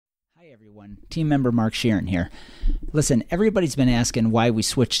Hey everyone, team member Mark Sheeran here. Listen, everybody's been asking why we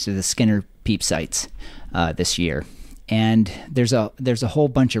switched to the Skinner peep sights this year. And there's a whole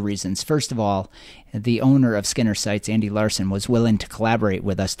bunch of reasons. First of all, the owner of Skinner Sights, Andy Larson, was willing to collaborate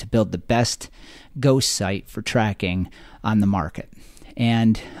with us to build the best ghost sight for tracking on the market.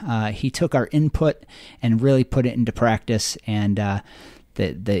 And he took our input and really put it into practice. And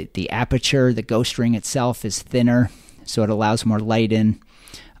the aperture, the ghost ring itself is thinner, so it allows more light in.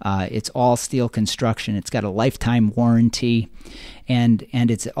 It's all steel construction. It's got a lifetime warranty, and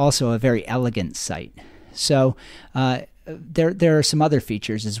it's also a very elegant sight. So there are some other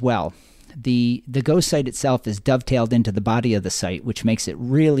features as well. The ghost sight itself is dovetailed into the body of the sight, which makes it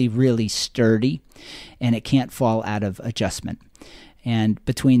really, really sturdy, and it can't fall out of adjustment. And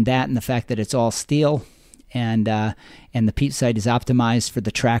between that and the fact that it's all steel, and the peep sight is optimized for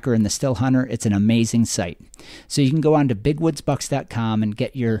the tracker and the still hunter, it's an amazing sight. So you can go on to bigwoodsbucks.com and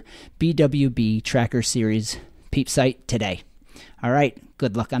get your BWB Tracker Series peep sight today. All right,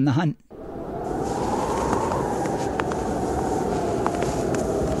 good luck on the hunt.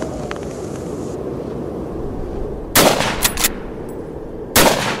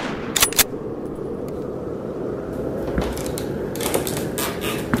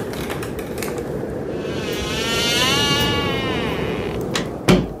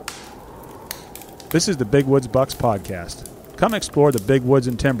 This is the Big Woods Bucks Podcast. Come explore the big woods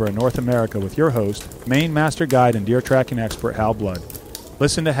and timber in North America with your host, Maine Master Guide and deer tracking expert Hal Blood.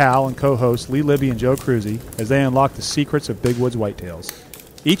 Listen to Hal and co-hosts Lee Libby and Joe Kruse as they unlock the secrets of big woods whitetails.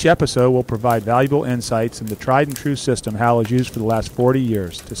 Each episode will provide valuable insights into the tried and true system Hal has used for the last 40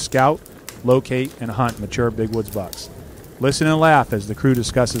 years to scout, locate, and hunt mature big woods bucks. Listen and laugh as the crew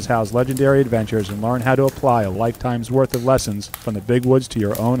discusses Hal's legendary adventures and learn how to apply a lifetime's worth of lessons from the big woods to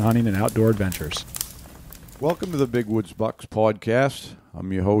your own hunting and outdoor adventures. Welcome to the Big Woods Bucks Podcast.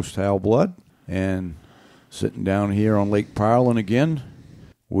 I'm your host, Hal Blood, and sitting down here on Lake Parlin again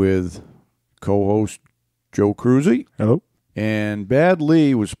with co-host Joe Kruse. Hello. And Bad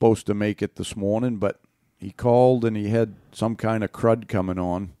Lee was supposed to make it this morning, but he called and he had some kind of crud coming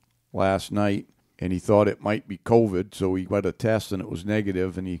on last night, and he thought it might be COVID, so he got a test and it was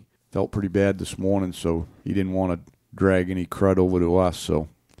negative, and he felt pretty bad this morning, so he didn't want to drag any crud over to us, so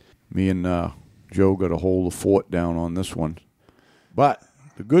me and Joe got a hold of fort down on this one. But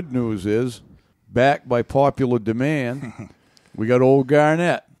the good news is, back by popular demand, we got old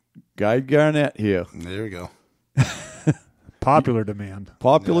Garnett, Guide Garnett here. There we go. Popular demand.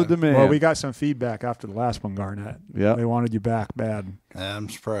 Popular demand. Well, we got some feedback after the last one, Garnett. Yeah. They wanted you back bad. I'm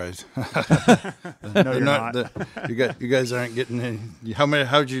surprised. No, you're not. You guys aren't getting any.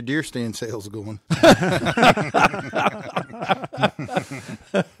 How's your deer stand sales going?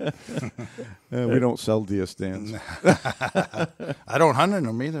 We don't sell deer stands. I don't hunt in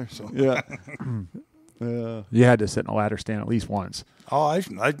them either. So Yeah. You had to sit in a ladder stand at least once. Oh, if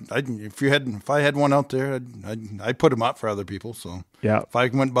I had one out there, I'd put them up for other people. So Yeah. if I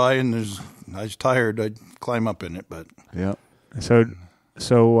went by and I was tired, I'd climb up in it. But Yeah. So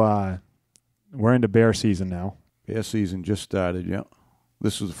we're into bear season now. Bear season just started, yeah.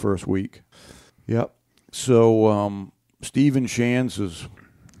 This is the first week. Yep. So Stephen Shands is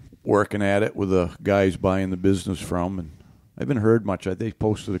working at it with the guys buying the business from, and I haven't heard much. They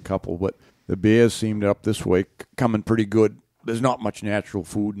posted a couple, but the bears seemed up this way coming pretty good. There's not much natural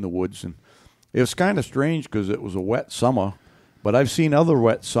food in the woods, and it was kind of strange because it was a wet summer, but I've seen other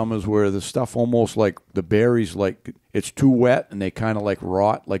wet summers where the stuff almost like the berries, like it's too wet and they kind of like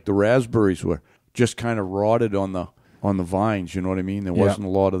rot, like the raspberries were just kind of rotted on the vines, you know what I mean? There wasn't a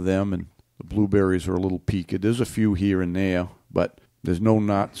lot of them, and the blueberries are a little peaked. There's a few here and there, but there's no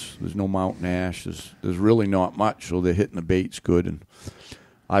nuts, there's no mountain ash, there's really not much, so they're hitting the baits good. And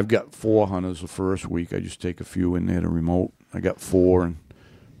I've got 4 hunters the first week. I just take a few in there to remote. I got 4, and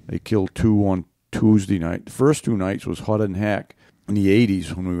they killed 2 on Tuesday night. The first 2 nights was hot and heck in the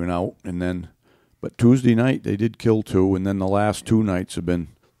 80s when we went out, but Tuesday night they did kill 2, and then the last 2 nights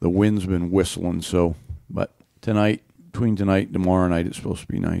the wind's been whistling. So, but between tonight and tomorrow night, it's supposed to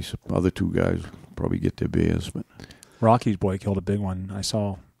be nice. The other 2 guys will probably get their bears, but Rocky's boy killed a big one. I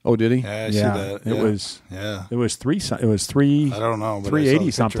saw. Oh, did he? yeah, I see that. It was. Yeah. It was three. I don't know. But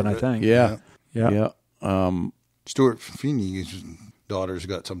 380 something, I think. Yeah. Yeah. Stuart Feeney's daughter's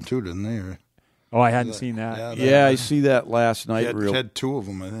got some too, didn't they? Or, Oh, I hadn't seen that. Yeah, I see that last night. She had 2 of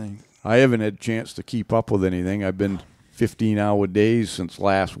them, I think. I haven't had a chance to keep up with anything. I've been 15-hour days since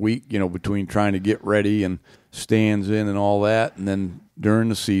last week, between trying to get ready and stands in and all that. And then during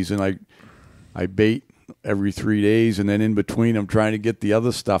the season, I bait every 3 days, and then in between I'm trying to get the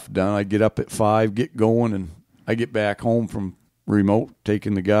other stuff done. I get up at 5, get going, and I get back home from remote,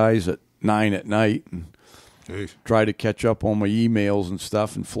 taking the guys at 9 at night and Jeez. try to catch up on my emails and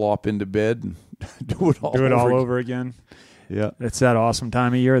stuff and flop into bed and do it all over again. Yeah. It's that awesome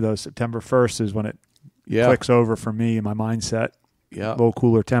time of year, though. September 1st is when it clicks over for me and my mindset. Yeah. Low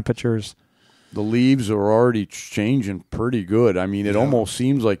cooler temperatures. The leaves are already changing pretty good. I mean, it almost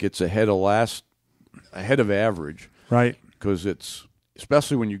seems like it's ahead of average. Right. Because it's,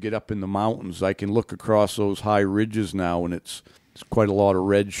 especially when you get up in the mountains, I can look across those high ridges now, and it's quite a lot of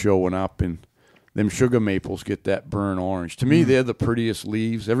red showing up, and them sugar maples get that burnt orange. To me, they're the prettiest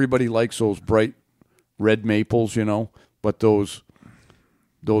leaves. Everybody likes those bright red maples, but those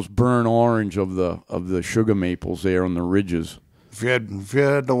burnt orange of the sugar maples there on the ridges. If you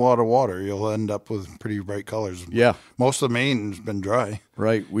had a lot of water, you'll end up with pretty bright colors. Yeah, most of Maine's been dry.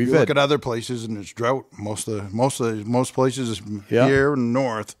 Right, Look at other places and it's drought. Most places here in the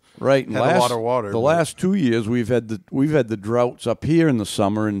north, right, had a lot of water. The last 2 years we've had the droughts up here in the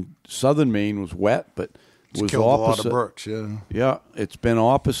summer, and southern Maine was wet, but was killed opposite. A lot of brooks. Yeah, it's been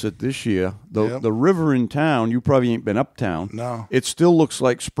opposite this year. The river in town, you probably ain't been uptown. No, it still looks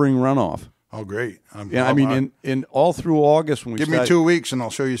like spring runoff. Oh, great! In all through August when we give me 2 weeks and I'll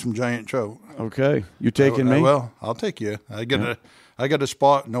show you some giant trout. Okay, you taking me? Well, I'll take you. I got a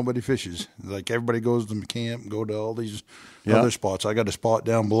spot nobody fishes. Like everybody goes to camp, go to all these other spots. I got a spot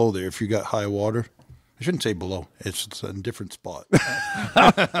down below there. If you got high water, I shouldn't say below. It's a different spot.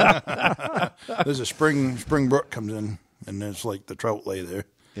 There's a spring brook comes in, and there's like the trout lay there.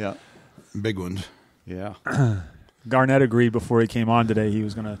 Yeah, big ones. Yeah. Garnett agreed before he came on today. He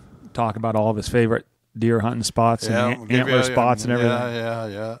was going to talk about all of his favorite deer hunting spots and antler spots and everything.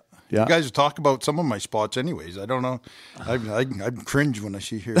 Yeah. You guys talk about some of my spots anyways. I don't know. I cringe when I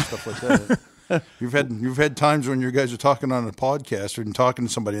hear stuff like that. You've had times when you guys are talking on a podcast or talking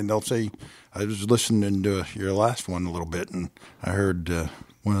to somebody and they'll say, I was listening to your last one a little bit and I heard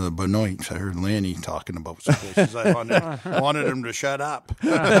one of the Benoits. I heard Lanny talking about some places. I wanted him to shut up.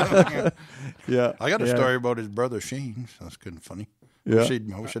 Yeah. I got a story about his brother Shane. So that's good and funny. Yeah.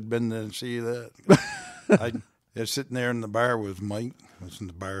 I wish I'd been there to see that. I was sitting there in the bar with Mike. That's in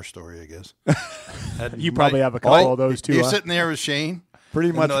the bar story, I guess. You probably have a couple of those too. He's sitting there with Shane.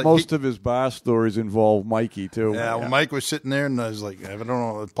 Pretty much most of his bar stories involve Mikey, too. Yeah, well, Mike was sitting there, and I was like, I don't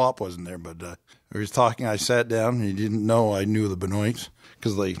know, Pop wasn't there, but we was talking. I sat down, and he didn't know I knew the Benoits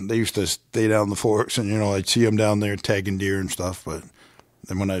because they used to stay down the forks, and, I'd see them down there tagging deer and stuff, but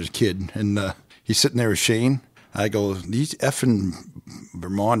then when I was a kid, and he's sitting there with Shane, I go, these effing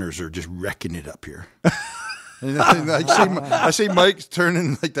Vermonters are just wrecking it up here. And I see Mike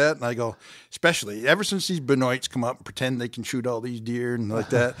turning like that, and I go, especially ever since these Benoits come up and pretend they can shoot all these deer and like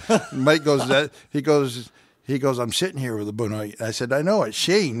that. And Mike goes, he goes, I'm sitting here with a Benoit. I said, I know, it's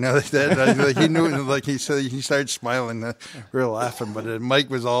Shane. Like that. He knew, like he said, he started smiling, real laughing. But Mike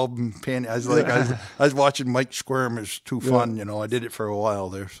was all panicked. I was like, I was watching Mike squirm. It was too fun, I did it for a while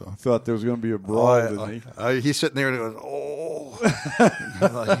there. So thought there was going to be a brawl, didn't he? He's sitting there and he goes, oh.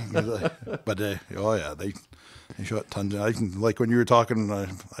 They shot tons. I can, like when you were talking, I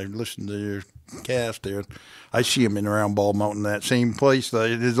listened to your cast there. I see him in around Bald Mountain, that same place.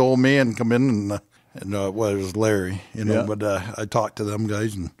 His old man come in and it was Larry, But I talked to them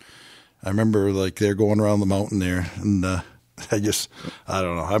guys, and I remember like they're going around the mountain there, and I don't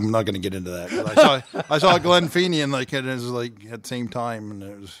know. I'm not going to get into that. But I saw Glenn Feeney, and like it was like at the same time, and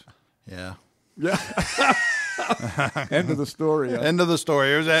it was yeah. End of the story. End of the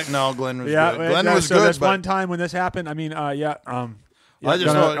story. It was Glenn was good. Glenn was good. That's one time when this happened. I mean, I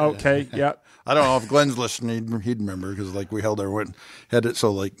just okay. Yeah. I don't know if Glenn's listening. He'd remember because like we had it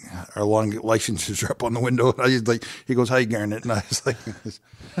so like our long licenses are up on the window. And I was like, he goes, "Hi, Garnett," and I was like,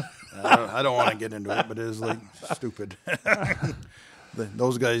 I don't want to get into it, but it was like stupid.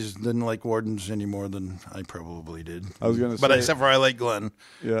 Those guys didn't like wardens any more than I probably did. I was going to say. But except for I like Glenn.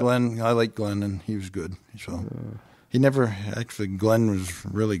 Yeah. I like Glenn, and he was good. So he never, actually, Glenn was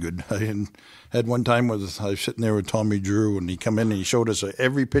really good. I had one time I was sitting there with Tommy Drew, and he come in and he showed us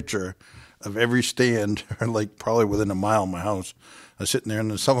every picture of every stand, like probably within a mile of my house. I was sitting there,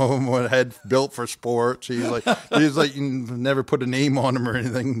 and some of them had built for sports. He's like, you never put a name on them or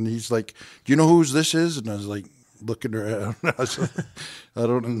anything. And he's like, do you know whose this is? And I was like, looking around.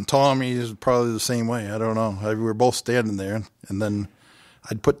 And Tommy is probably the same way. I don't know. We were both standing there, and then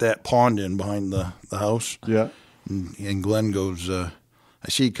I'd put that pond in behind the house. Yeah. And Glenn goes, I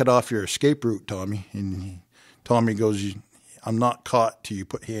see you cut off your escape route, Tommy. And Tommy goes, I'm not caught till you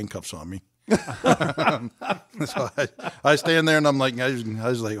put handcuffs on me. So I stand there, and I'm like, I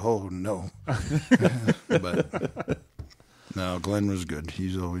was like, oh, no. But no, Glenn was good.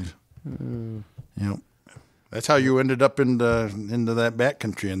 He's always, That's how you ended up into that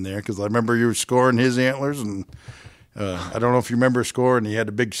backcountry in there, because I remember you were scoring his antlers, and I don't know if you remember scoring. He had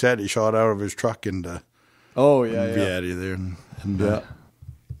a big set he shot out of his truck into Viatti there.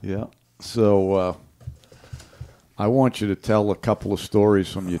 Yeah. So I want you to tell a couple of stories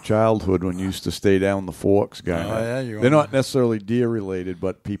from your childhood when you used to stay down the Forks, guy. They're not necessarily deer related,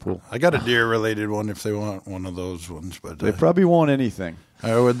 but people. I got a deer related one if they want one of those ones, but they probably want anything.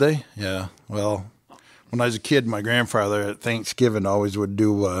 Would they? Yeah. Well, when I was a kid, my grandfather at Thanksgiving always would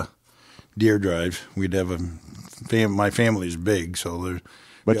do deer drives. We'd have my family's big, so there.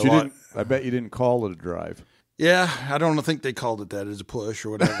 But you didn't. I bet you didn't call it a drive. Yeah, I don't think they called it that as a push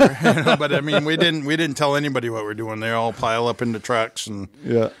or whatever. But I mean, we didn't tell anybody what we're doing. They all pile up into trucks, and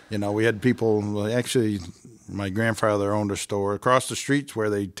we had people. Actually, my grandfather owned a store across the streets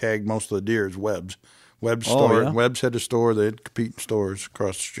where they tagged most of the deer as Webb's. Webb's store. Yeah. Webb's had a store. They had competing stores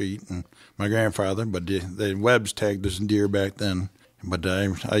across the street, and my grandfather. But the Webb's tagged us deer back then. But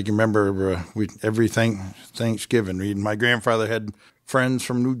I can remember every Thanksgiving. My grandfather had friends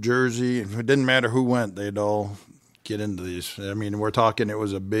from New Jersey, and it didn't matter who went, they'd all get into these. I mean, we're talking, it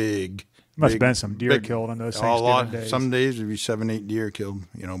was a big. Must have been some deer killed on those Thanksgiving days. Some days it'd be 7-8 deer killed,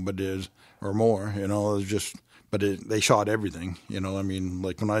 or more. It was just, they shot everything. I mean,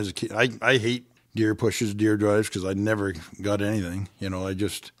 like when I was a kid, I hate deer pushes, deer drives, because I never got anything.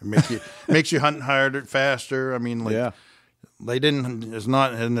 It makes you hunt harder, faster. I mean, They didn't. It's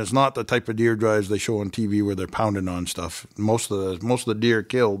not the type of deer drives they show on TV where they're pounding on stuff. Most of the deer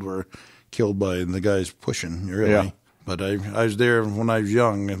killed were killed by the guys pushing. Really. Yeah. But I was there when I was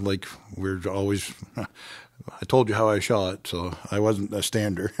young, and we're always. I told you how I shot, so I wasn't a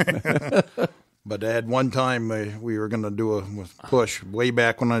stander. But I had one time we were going to do a push way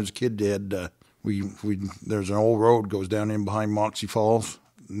back when I was a kid. There's an old road goes down in behind Moxie Falls.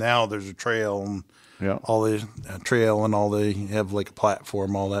 Now there's a trail. And all the trail and all, they have like a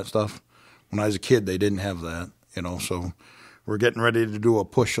platform, all that stuff. When I was a kid, they didn't have that, so we're getting ready to do a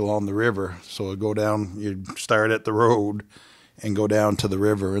push along the river. So go down, you'd start at the road and go down to the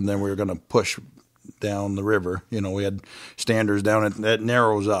river, and then we were going to push down the river. We had standers down that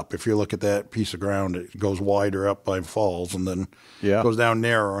narrows up. If you look at that piece of ground, it goes wider up by falls, and then goes down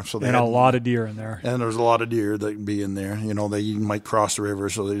narrower. So a lot of deer in there. And there's a lot of deer that can be in there. They might cross the river,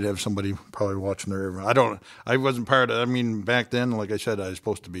 so they'd have somebody probably watching the river. I wasn't part of it. I mean, back then, like I said, I was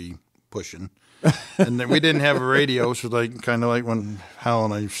supposed to be pushing. And then we didn't have a radio, so kind of like when Hal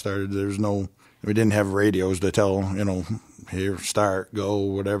and I started, we didn't have radios to tell, here, start, go,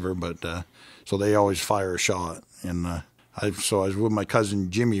 whatever, but so they always fire a shot. And I was with my cousin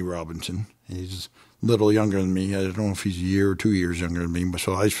Jimmy Robinson. He's a little younger than me. I don't know if he's a year or 2 years younger than me, but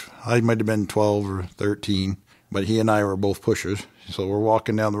so I might have been 12 or 13. But he and I were both pushers. So we're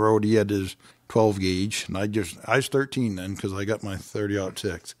walking down the road. He had his 12 gauge, and I was 13 then because I got my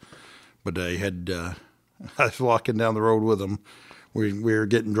 30-06. But I was walking down the road with him. We were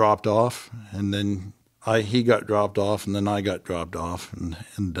getting dropped off, and then he got dropped off, and then I got dropped off. And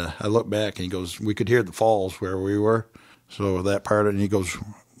I looked back, and he goes, we could hear the falls where we were. So that part of it, and he goes,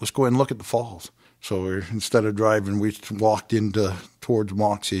 let's go ahead and look at the falls. So instead of driving, we walked towards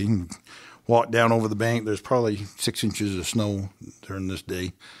Moxie and walked down over the bank. There's probably 6 inches of snow during this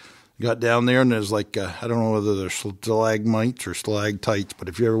day. Got down there, and there's I don't know whether they're stalagmites or stalactites, but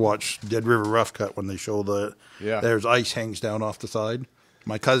if you ever watch Dead River Rough Cut when they show there's ice hangs down off the side.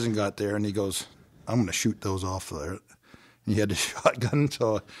 My cousin got there, and he goes, I'm going to shoot those off there. He had a shotgun,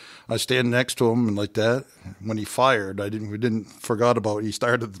 so I stand next to him and like that. When he fired, we forgot about it. He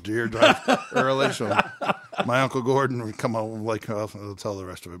started the deer drive early, so my Uncle Gordon would come out I'll tell the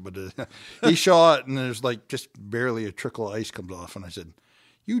rest of it. But he shot, and there's just barely a trickle of ice comes off, and I said,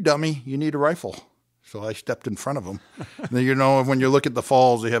 you dummy, you need a rifle. So I stepped in front of him. And when you look at the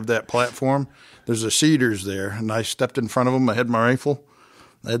falls, they have that platform. There's a cedars there, and I stepped in front of him. I had my rifle.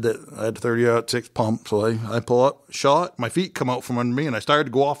 I had 30-06 pump, so I pull up, shot. My feet come out from under me, and I started to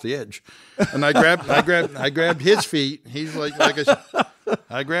go off the edge. And I grabbed his feet. He's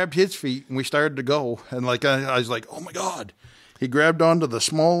I grabbed his feet, and we started to go. And I was like, oh my God! He grabbed onto the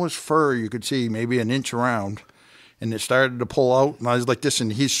smallest fur you could see, maybe an inch around. And it started to pull out, and I was like this,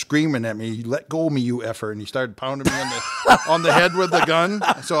 and he's screaming at me, let go of me, you effer. And he started pounding me on the head with the gun.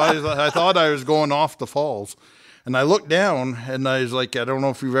 So I thought I was going off the falls. And I looked down, and I was like, I don't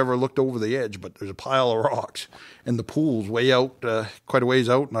know if you've ever looked over the edge, but there's a pile of rocks. And the pool's way out, quite a ways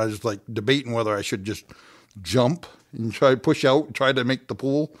out. And I was debating whether I should just jump and try to push out and try to make the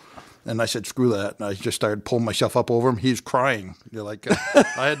pool. And I said, screw that. And I just started pulling myself up over him. He's crying. You're like,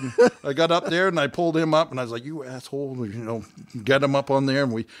 I got up there and I pulled him up and I was like, you asshole, get him up on there.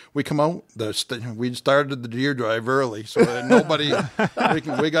 And we come out, we started the deer drive early. So nobody,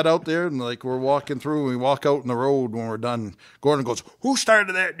 we got out there and like we're walking through and we walk out in the road when we're done. Gordon goes, who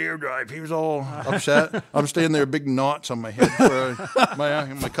started that deer drive? He was all upset. I'm staying there, big knots on my head.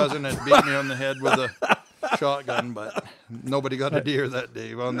 My cousin had beat me on the head with a shotgun, but nobody got a deer that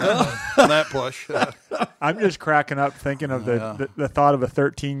day on that push. I'm just cracking up thinking of the thought of a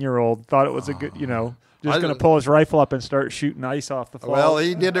 13-year-old thought it was a good, just going to pull his rifle up and start shooting ice off the fall. Well,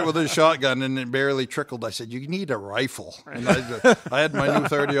 he did it with his shotgun, and it barely trickled. I said, you need a rifle. And I had my new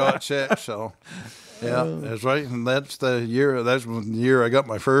 30-06, so yeah, that's right. And that's the year I got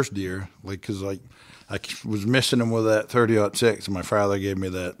my first deer, because I was missing him with that 30-06, and my father gave me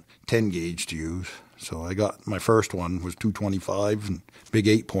that 10 gauge to use. So I got my first one was 225 and big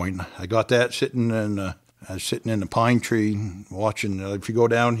 8-point. I got that sitting in a pine tree watching. If you go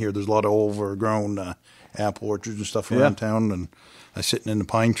down here, there's a lot of overgrown apple orchards and stuff around town. And I was sitting in the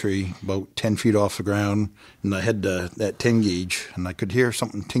pine tree about 10 feet off the ground, and I had that 10 gauge, and I could hear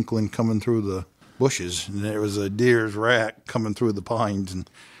something tinkling coming through the bushes, and there was a deer's rack coming through the pines. And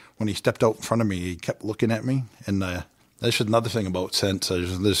when he stepped out in front of me, he kept looking at me, and that's another thing about scents.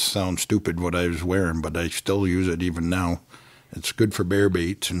 This sounds stupid what I was wearing, but I still use it even now. It's good for bear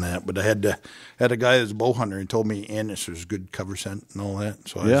baits and that. But I had a guy that's a bow hunter and told me anise was good cover scent and all that.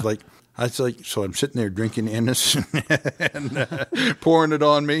 So I was like, so I'm sitting there drinking anise and pouring it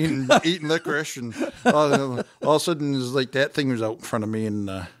on me and eating licorice, and all of a sudden it's like that thing was out in front of me,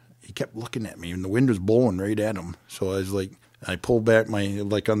 and he kept looking at me, and the wind was blowing right at him. So I was like, I pulled back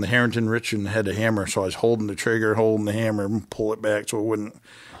like on the Harrington Richard had a hammer, so I was holding the trigger, holding the hammer, and pull it back so it wouldn't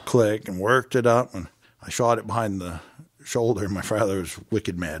click, and worked it up, and I shot it behind the shoulder. My father was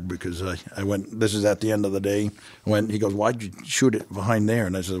wicked mad because I went, this is at the end of the day, he goes, why'd you shoot it behind there?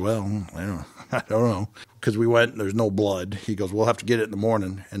 And I said, well, I don't know. Because we went, there's no blood. He goes, we'll have to get it in the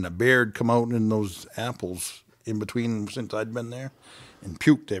morning. And a bear had come out in those apples in between since I'd been there and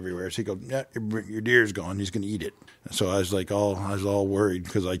puked everywhere. So he goes, yeah, your deer's gone. He's going to eat it. So I was all worried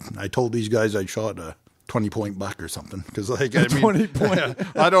because I told these guys I shot a 20-point buck or something. Because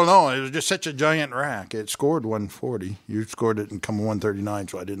 20-point. I don't know. It was just such a giant rack. It scored 140. You scored it and come 139.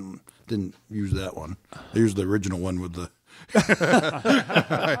 So I didn't use that one. I used the original one with the.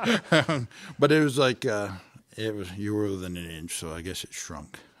 But it was like you were within an inch, so I guess it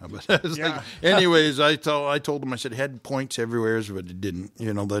shrunk. But anyways, I told him, I said, it had points everywhere, but it didn't.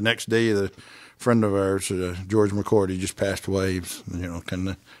 The next day, the friend of ours, George McCord, he just passed away.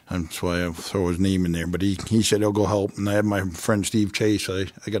 That's why I throw his name in there. But he said he'll go help, and I had my friend Steve Chase. I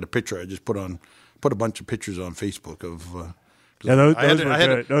got a picture. I just put a bunch of pictures on Facebook of. Those were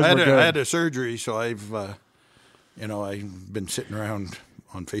good. I had a surgery, so I've been sitting around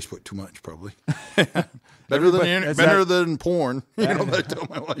on Facebook too much, probably. better than porn. I tell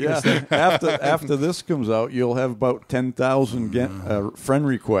my wife. Yeah. After this comes out, you'll have about 10,000 friend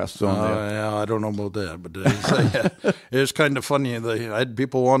requests on there. Yeah, I don't know about that, but it's kind of funny. I had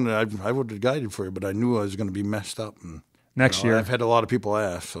people on. I would have guided for you, but I knew I was going to be messed up. And next year, I've had a lot of people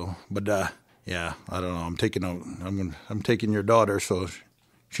ask. So, but yeah, I don't know. I'm taking your daughter, so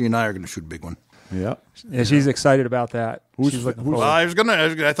she and I are going to shoot a big one. Yeah, she's excited about that. She's looking forward. I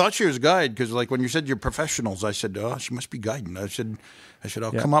thought she was guide because, like, when you said you're professionals, I said, oh, she must be guiding. I said,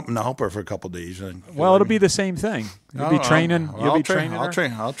 I'll come up and I'll help her for a couple of days. Well, it'll be the same thing. You'll be training. I'll train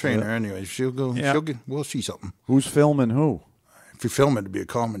her anyway. She'll go. Yeah. We'll see something. Who's filming who? If you film it, it'd be a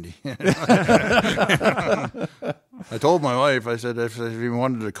comedy. I told my wife, I said, if they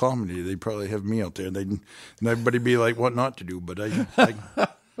wanted a comedy, they'd probably have me out there. And everybody'd be like, what not to do? But to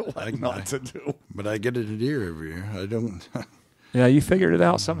do. But I get a deer every year. I don't. Yeah, you figured it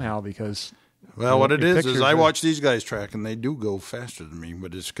out somehow because. Well, what it is I watch these guys track, and they do go faster than me,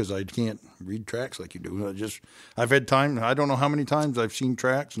 but it's because I can't read tracks like you do. I've had time. I don't know how many times I've seen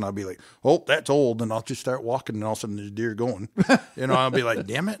tracks, and I'll be like, "Oh, that's old," and I'll just start walking, and all of a sudden there's deer going. I'll be like,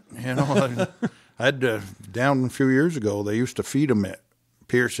 "Damn it!" I had down a few years ago. They used to feed them at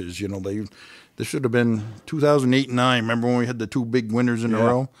Pierce's. This should have been 2008 and 9. Remember when we had the two big winters in a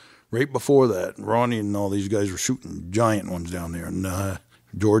row? Right before that, Ronnie and all these guys were shooting giant ones down there, and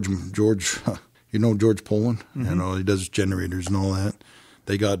George, George Poland, he does generators and all that.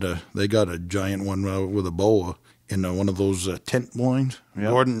 They got a giant one with a boa in one of those tent blinds.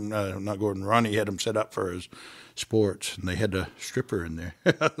 Yep. Ronnie had them set up for his sports, and they had a stripper in there.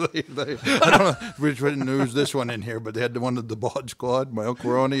 I don't know which one was this one in here, but they had the one of the Bod Squad, my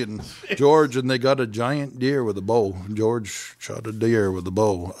Uncle Ronnie and George, and they got a giant deer with a bow. George shot a deer with a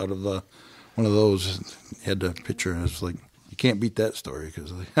bow out of one of those. He had the picture, and it was like, you can't beat that story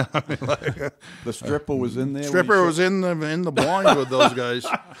because the stripper was in there. Stripper was in the blind with those guys.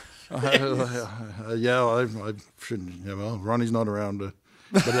 I shouldn't. Well, Ronnie's not around,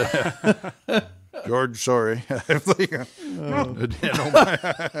 but George, sorry.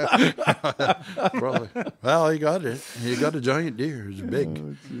 Well, he got it. He got a giant deer. It was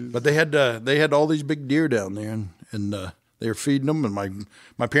big, but they had all these big deer down there, and they were feeding them, and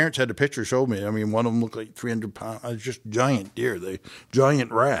my parents had a picture show me. I mean, one of them looked like 300 pounds. It was just giant deer,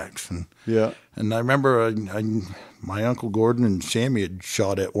 giant racks. And I remember my Uncle Gordon and Sammy had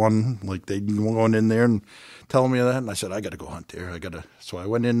shot at one. Like, they'd gone in there and telling me that, and I said, I got to go hunt there. So I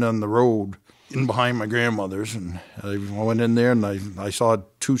went in on the road in behind my grandmother's, and I went in there, and I saw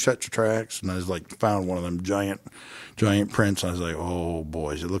 2 sets of tracks, and I was like, found one of them giant prints. I was like, oh,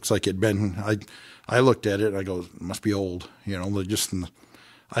 boys, it looks like it'd been. I looked at it, and I go, it must be old. You know,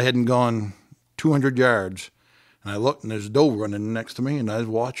 I hadn't gone 200 yards, and I looked, and there's a doe running next to me, and I was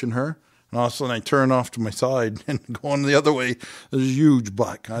watching her, and all of a sudden I turn off to my side and going the other way. There's a huge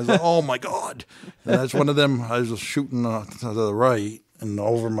buck. I was like, oh, my God. And that's one of them. I was shooting to the right and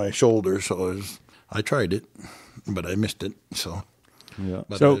over my shoulder, so I tried it, but I missed it. So, yeah.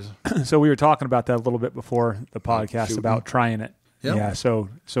 So we were talking about that a little bit before the podcast about trying it. Yep. Yeah. So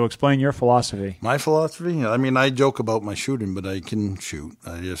explain your philosophy. My philosophy? I mean, I joke about my shooting, but I can shoot.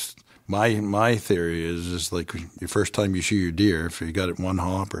 My theory is like your first time you shoot your deer, if you got it 1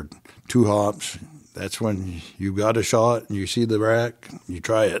 hop or 2 hops, that's when you got a shot and you see the rack, you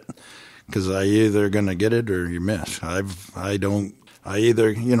try it, because I either gonna get it or you miss. I've had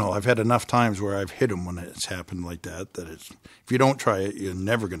enough times where I've hit them when it's happened like that if you don't try it, you're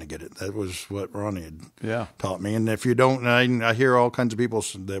never going to get it. That was what Ronnie had taught me. And if you don't, I hear all kinds of people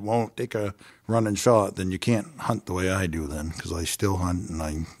that won't take a running shot, then you can't hunt the way I do then, because I still hunt and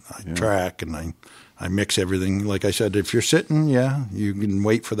I track and I mix everything. Like I said, if you're sitting, you can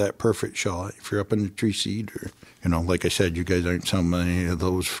wait for that perfect shot. If you're up in the tree seat or, like I said, you guys aren't so many of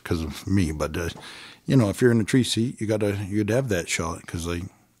those because of me, but if you're in a tree seat, you'd have that shot because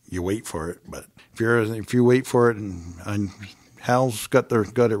you wait for it. But if you wait for it, and Hal's got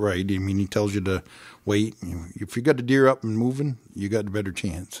it right. I mean, he tells you to wait. If you got a deer up and moving, you got a better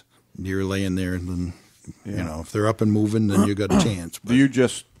chance. Deer laying there, then if they're up and moving, then you got a chance. But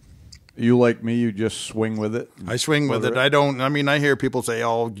you like me? You just swing with it? I swing with it. I don't. I mean, I hear people say,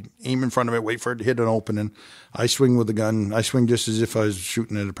 "Oh, aim in front of it, wait for it to hit an opening." I swing with the gun. I swing just as if I was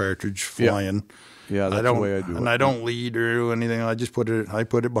shooting at a partridge flying. Yeah, that's the way I do it. And I don't lead or do anything. I just put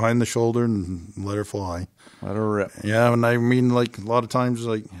it behind the shoulder and let her fly. Let her rip. Yeah, and I mean, like, a lot of times,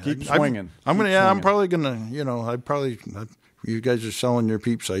 like, keep swinging. I'm probably gonna, you guys are selling your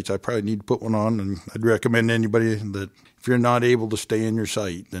peep sights. I probably need to put one on, and I'd recommend anybody that if you're not able to stay in your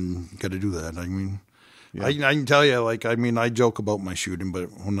sight, then you got to do that. I mean, I can tell you, like, I mean, I joke about my shooting, but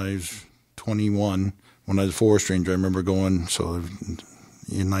when I was 21, when I was a forest ranger, I remember going,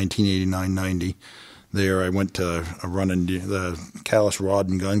 in 1989-90, there I went to a run in the Callis Rod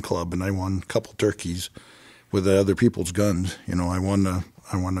and Gun Club, and I won a couple turkeys with other people's guns. I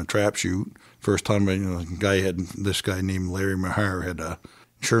won a trap shoot. First time, this guy named Larry Mahar had a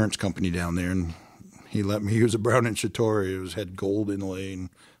insurance company down there, and he let me use a Brown & Shatori. It had gold inlay, and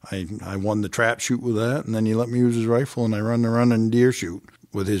I won the trap shoot with that, and then he let me use his rifle, and I run the run and deer shoot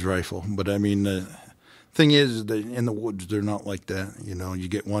with his rifle. But I mean, thing is that in the woods, they're not like that. You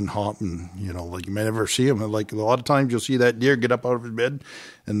get 1 hop and, like you may never see them. Like a lot of times you'll see that deer get up out of his bed,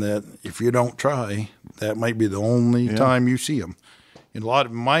 and that if you don't try, that might be the only time you see them. In a lot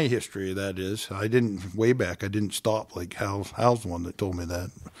of my history, that is, I didn't stop like Hal's the one that told me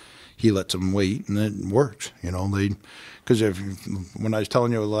that. He lets them wait, and it works, because when I was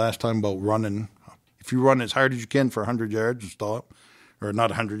telling you the last time about running, if you run as hard as you can for 100 yards and stop, or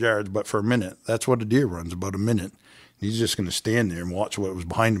not 100 yards, but for a minute. That's what a deer runs, about a minute. He's just going to stand there and watch what was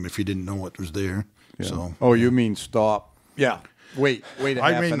behind him if he didn't know what was there. Yeah. So, you mean stop? Yeah. Wait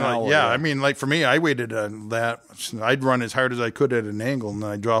half an hour. Yeah, I mean, like for me, I waited that. I'd run as hard as I could at an angle, and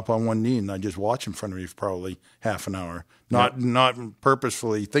I'd drop on one knee, and I'd just watch in front of me for probably half an hour. Not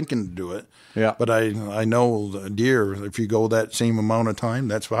purposefully thinking to do it. Yeah. But I know the deer, if you go that same amount of time,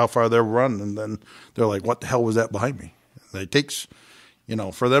 that's how far they'll run, and then they're like, what the hell was that behind me? It takes...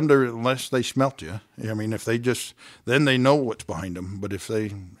 for them to, unless they smelt you, I mean, if they then they know what's behind them. But if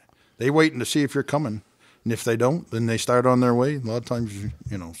they waiting to see if you're coming, And if they don't, then they start on their way. A lot of times,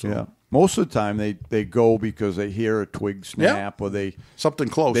 So. Yeah. Most of the time, they go because they hear a twig snap or something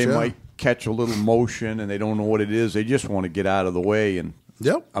close. They might catch a little motion and they don't know what it is. They just want to get out of the way and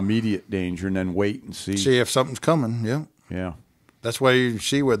immediate danger, and then wait and see. See if something's coming. Yeah. Yeah. That's why you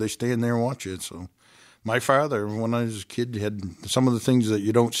see where they stand there and watch it. So, my father, when I was a kid, had some of the things that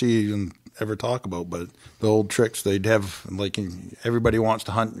you don't see and ever talk about, but the old tricks they'd have, like everybody wants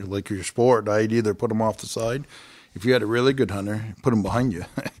to hunt like your sport. I'd either put them off the side. If you had a really good hunter, put them behind you.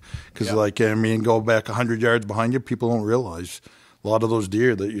 Because, go back 100 yards behind you, people don't realize a lot of those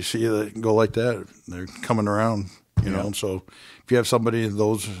deer that you see that go like that, they're coming around, you know. So if you have somebody,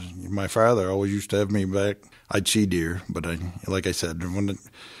 my father always used to have me back. I'd see deer, but like I said,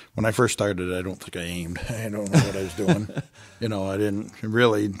 when I first started, I don't think I aimed. I don't know what I was doing. I didn't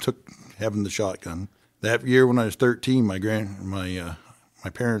really took having the shotgun. That year when I was 13, my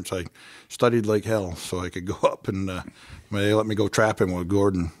parents, I studied like hell so I could go up and they let me go trapping with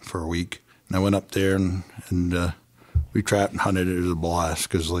Gordon for a week. And I went up there and we trapped and hunted. It was a blast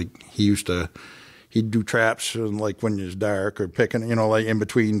because he'd do traps and like when it's dark or picking, like in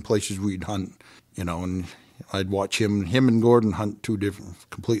between places we'd hunt, and I'd watch him and Gordon hunt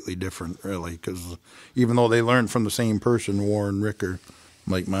completely different really, because even though they learned from the same person, Warren Ricker,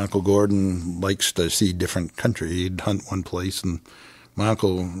 like my Uncle Gordon likes to see different country. He'd hunt one place, and my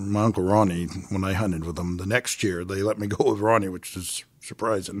uncle Ronnie, when I hunted with him, the next year they let me go with Ronnie, which is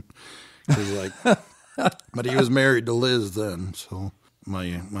surprising. But he was married to Liz then, so my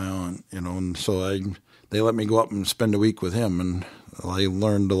aunt, and so they let me go up and spend a week with him, and I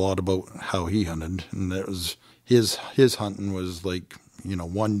learned a lot about how he hunted, and that was his hunting was like,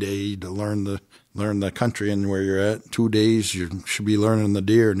 one day to learn the country and where you're at. 2 days you should be learning the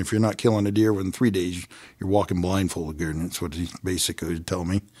deer, and if you're not killing a deer within 3 days, you're walking blindfolded. That's what he basically would tell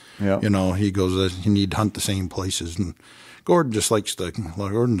me. Yeah. He goes, you need to hunt the same places, and Gordon just likes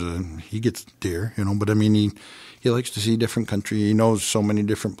he gets deer, but I mean he likes to see different country. He knows so many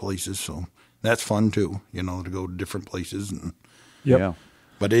different places, so that's fun too. To go to different places and yeah.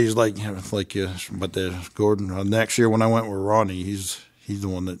 But he's Gordon. Next year when I went with Ronnie, he's the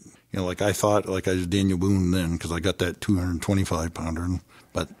one that, I thought like I was Daniel Boone then because I got that 225-pounder.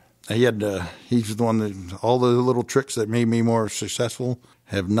 But he's the one that all the little tricks that made me more successful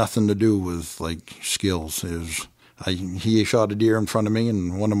have nothing to do with like skills. He shot a deer in front of me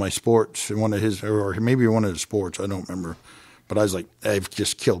in one of my sports, or maybe one of his sports, I don't remember. But I was like, I've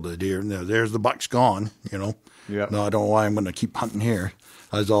just killed a deer. There's the buck's gone, Yeah. No, I don't know why I'm going to keep hunting here.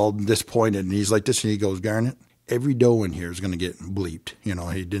 I was all disappointed, and he's like this, and he goes, Garnett, every doe in here is going to get bleeped.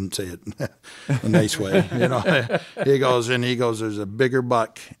 He didn't say it a nice way. He goes, there's a bigger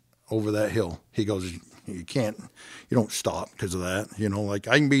buck over that hill. He goes, you don't stop because of that.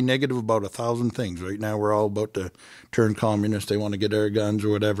 I can be negative about 1,000 things. Right now we're all about to turn communist. They want to get our guns or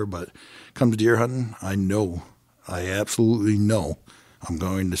whatever, but comes deer hunting, I absolutely know I'm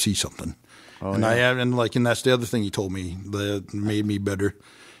going to see something. Oh, and yeah. And that's the other thing he told me that made me better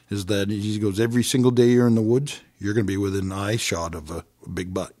is that he goes, every single day you're in the woods, you're going to be within eye shot of a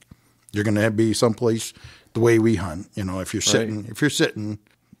big buck. You're going to be someplace the way we hunt. If you're sitting,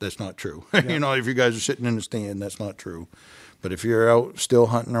 that's not true. Yeah. If you guys are sitting in the stand, that's not true. But if you're out still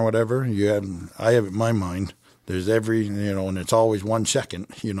hunting or whatever, I have it in my mind. There's and it's always 1 second.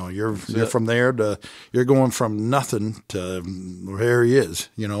 You're from there to, you're going from nothing to where he is.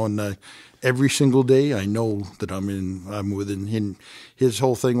 And every single day I know that I'm within him. His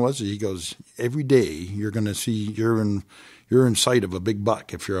whole thing was, he goes, every day you're going to see, you're in sight of a big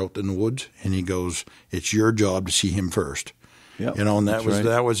buck if you're out in the woods. And he goes, it's your job to see him first. Yep, and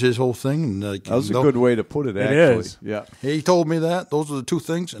that was his whole thing. That was a good way to put it, actually. It is. Yeah. He told me that. Those are the two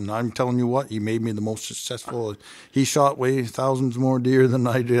things. And I'm telling you what, he made me the most successful. He shot way thousands more deer than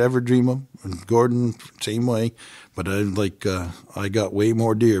I'd ever dream of. And Gordon, same way. But I got way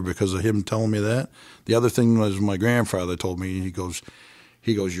more deer because of him telling me that. The other thing was my grandfather told me, he goes,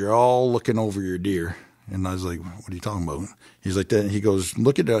 you're all looking over your deer. And I was like, what are you talking about? He's like that. He goes,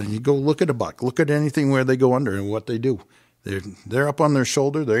 look at a buck. Look at anything where they go under and what they do. They're up on their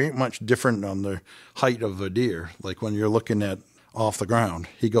shoulder. There ain't much different on the height of a deer. Like when you're looking at off the ground,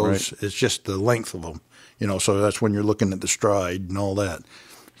 he goes, right. It's just the length of them. So that's when you're looking at the stride and all that.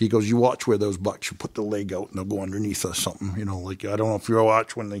 He goes, you watch where those bucks, you put the leg out and they'll go underneath or something. I don't know if you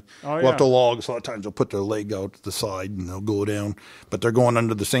watch when they go up the logs, a lot of times they'll put their leg out to the side and they'll go down. But they're going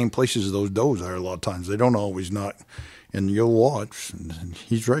under the same places as those does are a lot of times. They don't always not. And you'll watch, and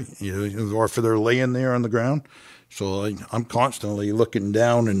he's right. Or if they're laying there on the ground. So I'm constantly looking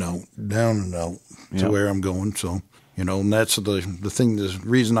down and out to where I'm going. So You know, and that's the thing, the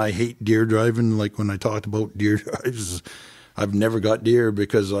reason I hate deer driving, like when I talked about deer drives, is I've never got deer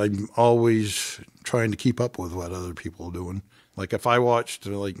because I'm always trying to keep up with what other people are doing. Like if I watched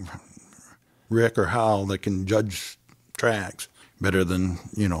like Rick or Hal that can judge tracks better than,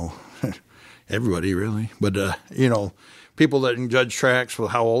 you know, everybody really. But, you know, people that can judge tracks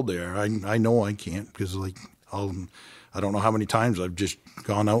with how old they are, I know I can't because like I don't know how many times I've just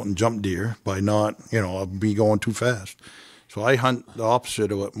gone out and jumped deer by not, you know, I'll be going too fast. So I hunt the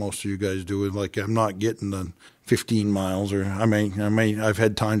opposite of what most of you guys do. Like I'm not getting the 15 miles or I've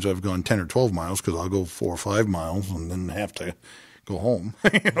had times I've gone 10 or 12 miles because I'll go 4 or 5 miles and then have to go home.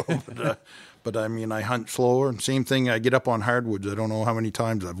 You know, but I mean, I hunt slower. And same thing, I get up on hardwoods. I don't know how many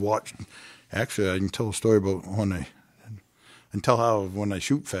times I've watched. Actually, I can tell a story about when I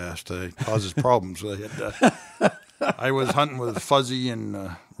shoot fast, it causes problems. I was hunting with Fuzzy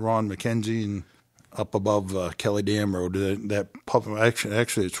and Ron McKenzie and up above Kelly Dam Road. That pub,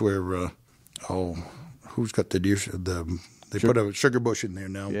 actually, it's where who's got the deer? They put a sugar bush in there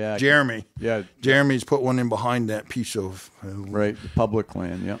now. Yeah, Jeremy. Yeah, Jeremy's put one in behind that piece of right, the public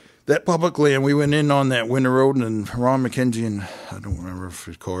land. Yeah, that public land. We went in on that winter road, and Ron McKenzie and I don't remember if it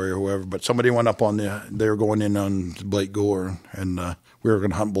was Corey or whoever, but somebody went up on they were going in on Blake Gore, and we were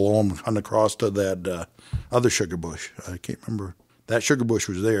going to hunt below them, hunt across to that other sugar bush. I can't remember. That sugar bush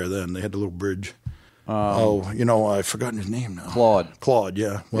was there then. They had the little bridge. You know, I've forgotten his name now. Claude,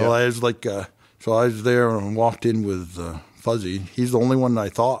 yeah. Well, I was like, so I was there and walked in with Fuzzy. He's the only one I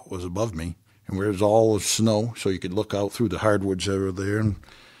thought was above me. And where there's all the snow, so you could look out through the hardwoods that were there. And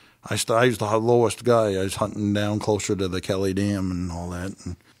I was the lowest guy. I was hunting down closer to the Kelly Dam and all that.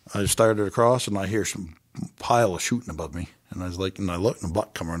 And I started across, and I hear some pile of shooting above me. And I was like, and I looked, and a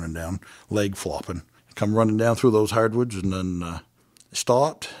buck come running down, leg flopping. Come running down through those hardwoods, and then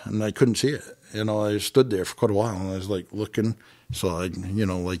stopped, and I couldn't see it. You know, I stood there for quite a while, and I was like looking. So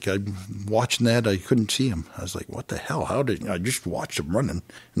I'm watching that, I couldn't see him. I was like, what the hell? I just watched him running,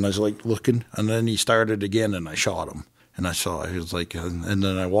 and I was like looking, and then he started again, and I shot him. And he was like, and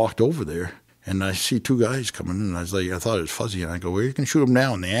then I walked over there, and I see 2 guys coming, and I was like, I thought it was Fuzzy, and I go, well, you can shoot him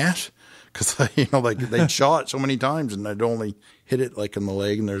now in the ass? Because, you know, like they'd shot so many times, and I'd only hit it like in the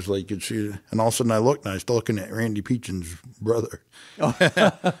leg, and there's like, you'd see it. And all of a sudden I looked, and I was looking at Randy Peachin's brother.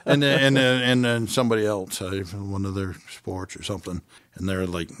 and then somebody else, one of their sports or something. And they're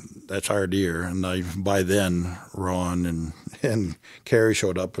like, that's our deer. And by then, Ron and Carrie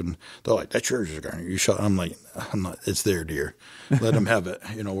showed up, and they're like, that's yours, Garnett. You shot. I'm like, I'm not, it's their deer. Let them have it.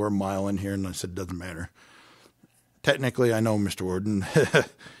 You know, we're a mile in here, and I said, doesn't matter. Technically, I know, Mr. Warden.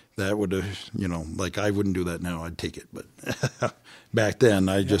 That would have, you know, like I wouldn't do that now. I'd take it. But back then,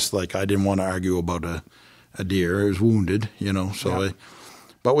 I didn't want to argue about a deer. I was wounded, you know. So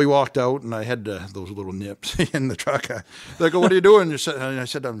but we walked out, and I had those little nips in the truck. They go, what are you doing? And I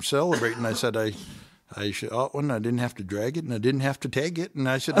said, I'm celebrating. I said, I shot one. I didn't have to drag it, and I didn't have to tag it. And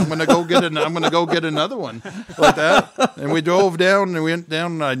I said, I'm going to go get another one like that. And we drove down, and we went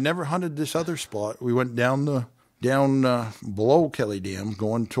down. And I never hunted this other spot. We went down below Kelly Dam,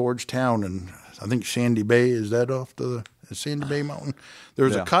 going towards town, and I think Sandy Bay, is that off the Sandy Bay Mountain?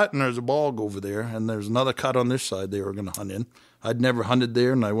 There's a cut, and there's a bog over there, and there's another cut on this side they were going to hunt in. I'd never hunted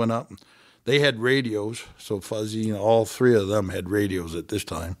there, and I went up. They had radios, so Fuzzy, you know, all 3 of them had radios at this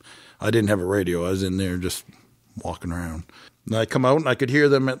time. I didn't have a radio. I was in there just walking around. And I come out, and I could hear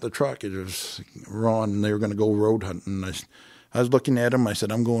them at the truck. It was Ron, and they were going to go road hunting. I was looking at them. I said,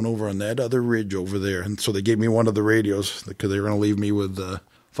 I'm going over on that other ridge over there. And so they gave me one of the radios because they were going to leave me with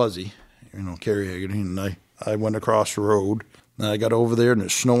Fuzzy, you know, Carrie Haggerty. And I went across the road. And I got over there, and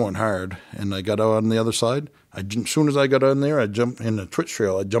it's snowing hard. And I got out on the other side. As soon as I got on there, I jumped in the twitch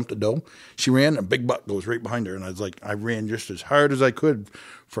trail. I jumped a doe. She ran, and a big buck goes right behind her. And I was like, I ran just as hard as I could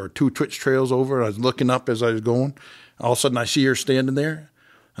for 2 twitch trails over. And I was looking up as I was going. All of a sudden, I see her standing there.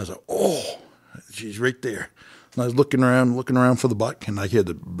 I was like, oh, she's right there. And I was looking around for the buck, and I hear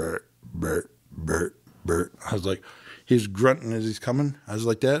the burt, burt, burt, burt. I was like, he's grunting as he's coming. I was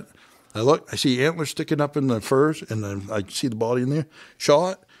like that. I look, I see antlers sticking up in the furs, and then I see the body in there.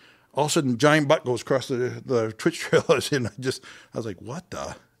 Shot. All of a sudden, giant buck goes across the twitch trail I was in. I was like, what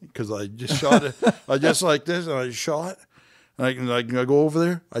the? Because I just shot it. I just like this, and I shot. And I go over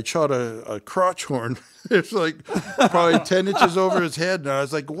there. I shot a crotch horn. It's like probably 10 inches over his head. And I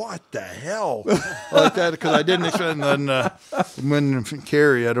was like, what the hell? Like that, because I didn't expect. And then when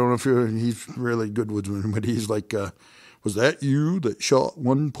Carrie, I don't know if he's really good woodsman, but he's like, was that you that shot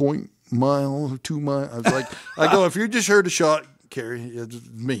 1 mile, 2 miles? I was like, I go, if you just heard a shot Carrie. It's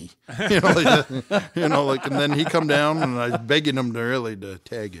me. And then he come down, and I was begging him to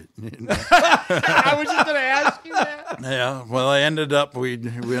tag it. I was just going to ask you that. Yeah. Well, I ended up, we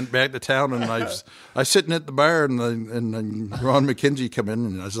went back to town, and I was sitting at the bar, and Ron McKenzie come in,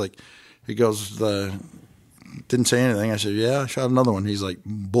 and I was like, he goes, didn't say anything. I said, yeah, I shot another one. He's like,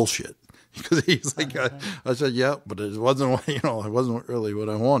 bullshit. Because he's like, I said, yeah, but it wasn't, it wasn't really what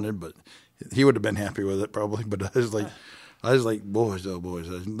I wanted, but he would have been happy with it probably. But I was like, boys, oh boys,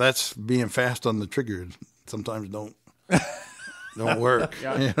 that's being fast on the trigger. Sometimes don't work.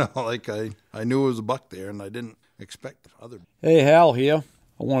 Yeah. I knew it was a buck there, and I didn't expect other. Hey, Hal here.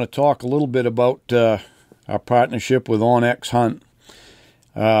 I want to talk a little bit about our partnership with OnX Hunt.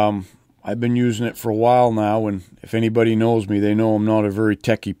 I've been using it for a while now, and if anybody knows me, they know I'm not a very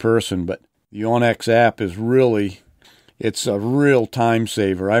techie person, but the OnX app is it's a real time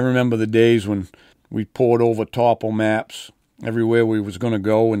saver. I remember the days when we poured over topo maps everywhere we was going to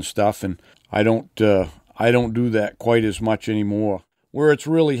go and stuff, and I don't do that quite as much anymore. Where it's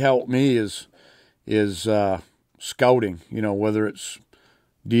really helped me is scouting, whether it's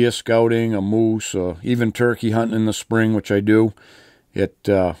deer scouting, a moose, or even turkey hunting in the spring, which I do.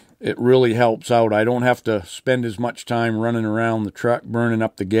 It really helps out. I don't have to spend as much time running around the truck burning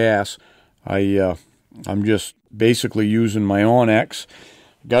up the gas. I'm just basically using my OnX.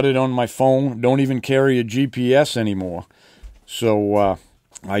 Got it on my phone. Don't even carry a GPS anymore. So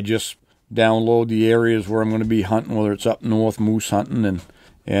I just download the areas where I'm going to be hunting, whether it's up north moose hunting,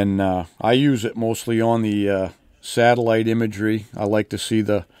 and I use it mostly on the satellite imagery. I like to see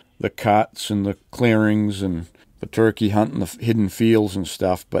the cuts and the clearings and the turkey hunting, the hidden fields and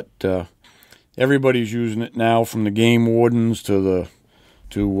stuff, but everybody's using it now, from the game wardens to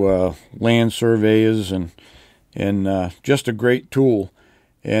land surveyors, and just a great tool.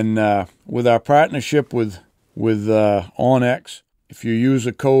 And with our partnership with OnX, if you use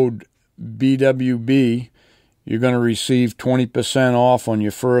a code BWB, you're going to receive 20% off on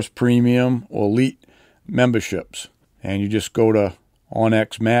your first premium or elite memberships. And you just go to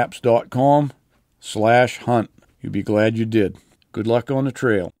onxmaps.com/hunt. You'll be glad you did. Good luck on the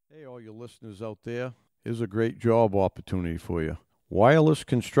trail. Hey, all you listeners out there, here's a great job opportunity for you. Wireless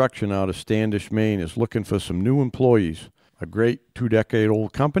Construction out of Standish, Maine is looking for some new employees. A great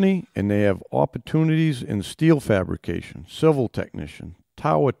 2-decade-old company, and they have opportunities in steel fabrication, civil technician,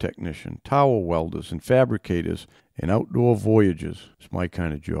 tower welders, and fabricators, and outdoor voyages. It's my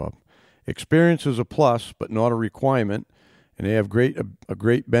kind of job. Experience is a plus, but not a requirement, and they have a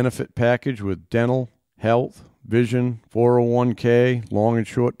great benefit package with dental, health, vision, 401k, long and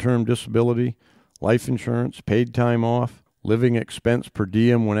short-term disability, life insurance, paid time off, living expense per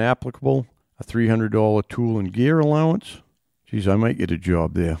diem when applicable, a $300 tool and gear allowance. Geez, I might get a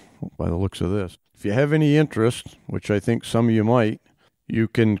job there by the looks of this. If you have any interest, which I think some of you might, you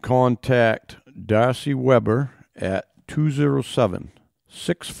can contact Darcy Weber at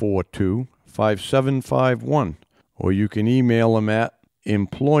 207-642-5751, or you can email him at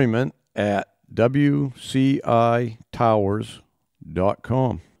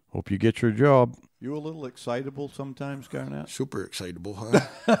employment@wcitowers.com. Hope you get your job. You a little excitable sometimes, Garnett? Super excitable, huh?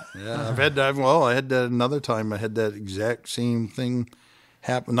 Yeah, I had that another time. I had that exact same thing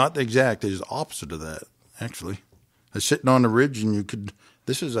happen. Not the exact, it's opposite of that, actually. I was sitting on the ridge, and I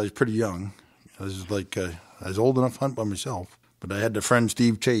was pretty young. I was old enough to hunt by myself. But I had the friend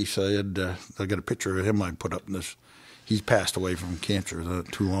Steve Chase. I got a picture of him I put up in this. He's passed away from cancer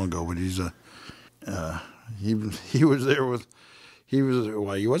not too long ago, but he was there with. He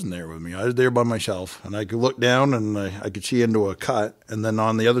wasn't there with me. I was there by myself, and I could look down, and I could see into a cut, and then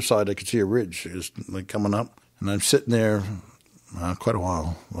on the other side I could see a ridge just coming up. And I'm sitting there quite a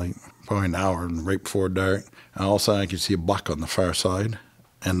while, probably an hour, and right before dark. And all of a sudden I could see a buck on the far side,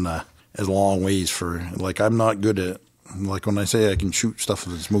 and it's a long ways for I'm not good at when I say I can shoot stuff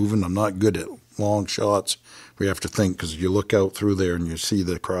that's moving. I'm not good at long shots where you have to think, because you look out through there and you see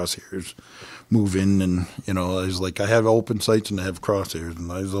the crosshairs move in, and I have open sights and I have crosshairs,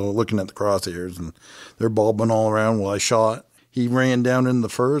 and I was looking at the crosshairs, and they're bulbing all around. Well, I shot. He ran down in the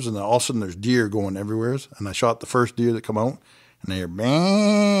firs, and then all of a sudden there's deer going everywhere, and I shot the first deer that come out, and they hear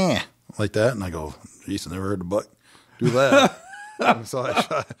bang like that, and I go, geez, I never heard a buck do that. So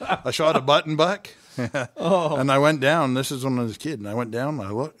I shot a button buck. And I went down. This is when I was a kid, and I went down. And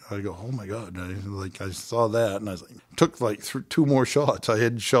I looked. I go, oh my god! I saw that, and I was took two more shots. I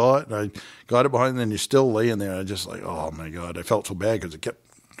had shot, and I got it behind, and then you're still laying there. I just oh my god! I felt so bad because it kept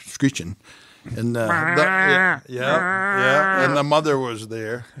screeching, and and the mother was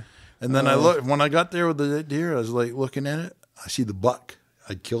there, and then I looked when I got there with the deer. I was looking at it. I see the buck.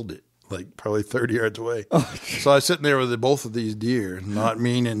 I killed it like probably 30 yards away. So I was sitting there with both of these deer, not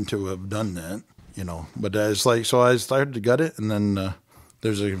meaning to have done that, you know. But I was like, so I started to gut it, and then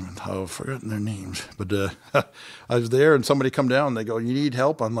I've forgotten their names, but I was there, and somebody come down, and they go, "You need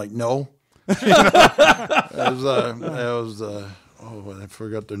help?" I'm like, "No." I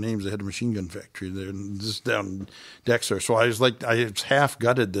forgot their names. They had a machine gun factory there, just down in Dexter. So I was like, I half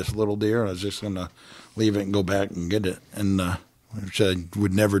gutted this little deer, and I was just gonna leave it and go back and get it, and which I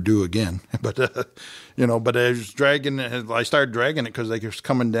would never do again. But you know, but I was dragging it. I started dragging it because they were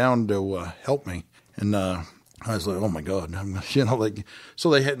coming down to help me, and I was like, oh my God, you know, like,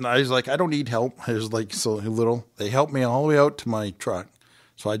 so they had. I was like, I don't need help. I was like, so little. They helped me all the way out to my truck.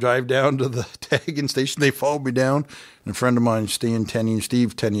 So I drive down to the tagging station. They followed me down. And a friend of mine, Steve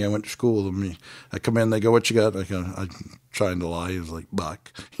Tenney, I went to school with him. I come in, they go, "What you got?" I'm trying to lie. He was like,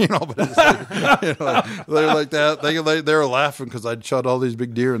 "Buck." You know, but it's like, you know, they're like that. They were laughing because I'd shot all these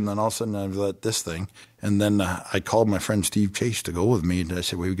big deer, and then all of a sudden I was at this thing. And then I called my friend Steve Chase to go with me. And I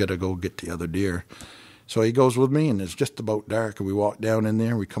said, "We've got to go get the other deer." So he goes with me, and it's just about dark. And we walk down in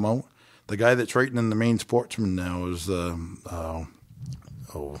there. We come out. The guy that's writing in the Maine Sportsman now is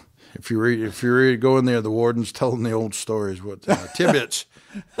if you read to go in there, the warden's telling the old stories. What Tibbetts?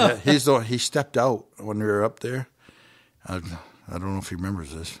 He stepped out when we were up there. I don't know if he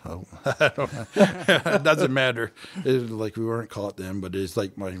remembers this. It doesn't matter. It was like we weren't caught then, but it's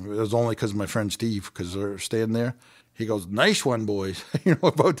like it was only because of my friend Steve, because they're staying there. He goes, "Nice one, boys." You know,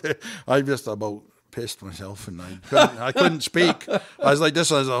 about that. I just about pissed myself, and I couldn't speak. I was like this.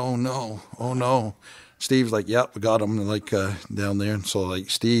 I was like, oh no. Steve's like, "Yep, we got him," like down there. And so like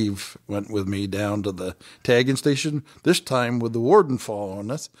Steve went with me down to the tagging station, this time with the warden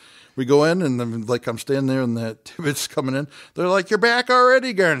following us. We go in, and I'm standing there, and the Tibbetts coming in. They're like, "You're back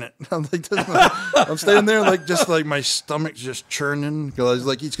already, Garnett." I'm like, I'm standing there, like just like my stomach's just churning, because I was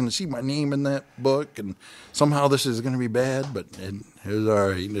like, he's going to see my name in that book, and somehow this is going to be bad, but it was all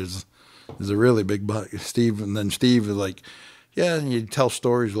right. There's a really big buck. Steve is like, yeah, and you tell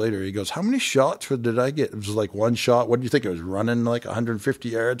stories later. He goes, "How many shots did I get?" It was like one shot. What do you think? I was running like 150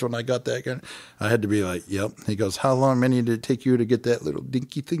 yards when I got that gun. I had to be like, "Yep." He goes, many did it take you to get that little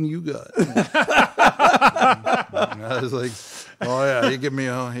dinky thing you got? I was like, "Oh yeah." He give me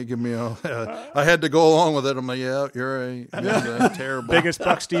all. I had to go along with it. I'm like, "Yeah, you're right." Terrible. Biggest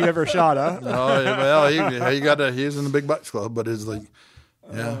buck Steve ever shot, huh? Oh, well, he's in the big bucks club, but it's like,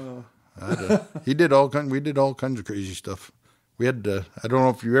 yeah. We did all kinds of crazy stuff. We had I don't know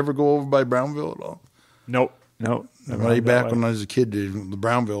if you ever go over by Brownville at all. Nope. Way back when I was a kid, the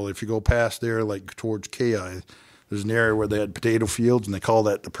Brownville, if you go past there, like towards KI, there's an area where they had potato fields, and they call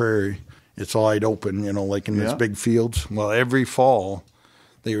that the prairie. It's wide open, you know, like in these big fields. Well, every fall,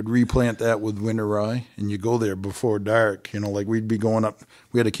 they would replant that with winter rye, and you go there before dark. You know, like we'd be going up.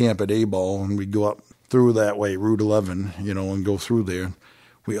 We had a camp at A-Ball, and we'd go up through that way, Route 11, you know, and go through there.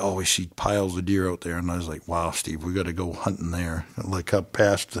 We always see piles of deer out there, and I was like, "Wow, Steve, we got to go hunting there." Like up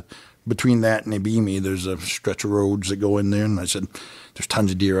past, between that and Ibimi, there's a stretch of roads that go in there, and I said, "There's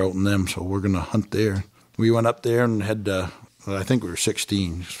tons of deer out in them, so we're going to hunt there." We went up there and had, I think we were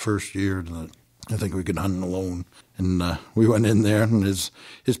 16, first year, I think we could hunt alone. And we went in there, and his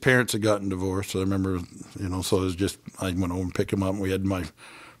parents had gotten divorced, so I remember, you know, so it was just, I went over and picked him up, and we had my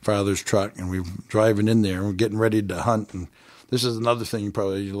father's truck, and we were driving in there, and we're getting ready to hunt, and this is another thing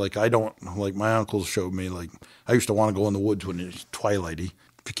probably, like my uncles showed me, like I used to want to go in the woods when it's twilighty.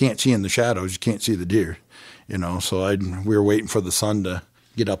 If you can't see in the shadows, you can't see the deer, you know. So we were waiting for the sun to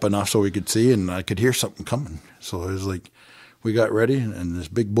get up enough so we could see, and I could hear something coming. So it was like, we got ready, and this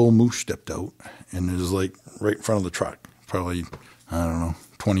big bull moose stepped out, and it was like right in front of the truck, probably, I don't know,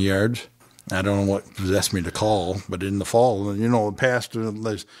 20 yards. I don't know what possessed me to call, but in the fall, you know, past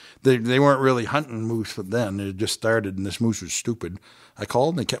they weren't really hunting moose then. It just started, and this moose was stupid. I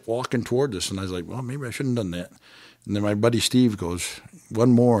called, and they kept walking toward us, and I was like, well, maybe I shouldn't have done that. And then my buddy Steve goes,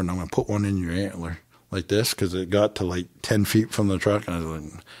 "One more, and I'm going to put one in your antler," like this, because it got to like 10 feet from the truck. And I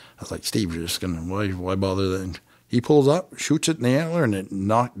was like, "Steve, you're just going to, why bother that?" And he pulls up, shoots it in the antler, and it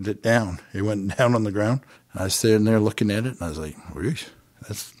knocked it down. It went down on the ground. I was sitting there looking at it, and I was like, "Whoosh.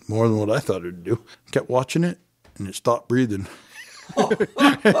 That's more than what I thought it would do." Kept watching it, and it stopped breathing. I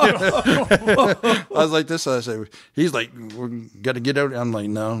was like this. I said, he's like, "We got to get out." I'm like,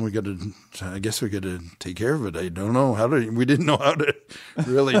 "No, I guess we got to take care of it." I don't know we didn't know how to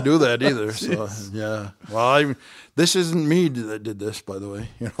really do that either. So, yeah. Well, this isn't me that did this, by the way.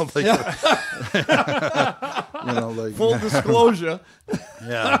 You know, like, you know, like full disclosure.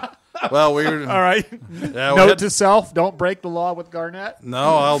 Yeah. Well, we were all right. Yeah, Note to self: don't break the law with Garnett.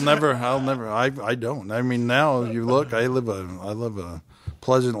 No, I'll never. I don't. I mean, now you look. I live a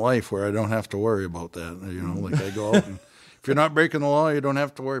pleasant life where I don't have to worry about that. You know, like I go out and if you're not breaking the law, you don't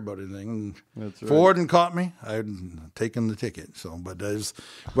have to worry about anything. That's right. If Ford hadn't caught me, I'd taken the ticket. So, but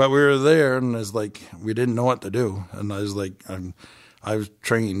we were there, and it's like we didn't know what to do. And I was like, I was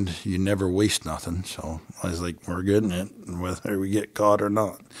trained, you never waste nothing. So I was like, we're getting it, whether we get caught or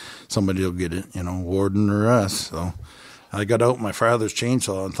not. Somebody will get it, you know, warden or us. So I got out my father's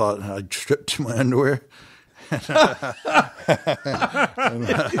chainsaw and thought I'd strip to my underwear. I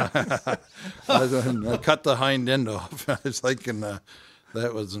cut the hind end off. I was thinking that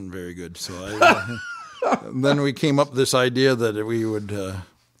wasn't very good. So then we came up with this idea that we would,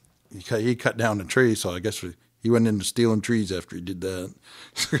 he cut down a tree, so I guess he went into stealing trees after he did that.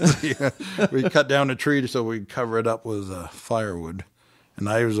 We cut down a tree so we'd cover it up with firewood. And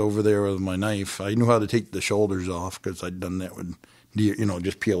I was over there with my knife. I knew how to take the shoulders off because I'd done that with deer, you know,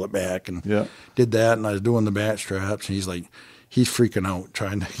 just peel it back and did that. And I was doing the bat straps, and he's freaking out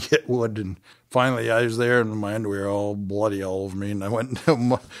trying to get wood. And finally, I was there, and my underwear all bloody all over me. And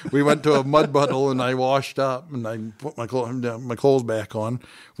we went to a mud puddle, and I washed up, and I put my clothes back on.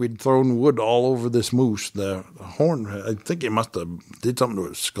 We'd thrown wood all over this moose. The horn, I think it must have did something to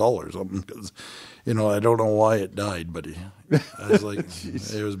his skull or something, because, you know, I don't know why it died, but I was like,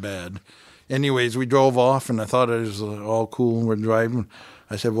 it was bad. Anyways, we drove off, and I thought it was all cool. We're driving.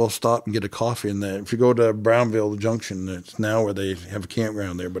 I said, we'll stop and get a coffee in there. If you go to Brownville Junction, it's now where they have a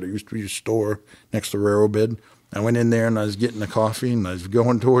campground there, but it used to be a store next to the railroad bed. I went in there, and I was getting a coffee, and I was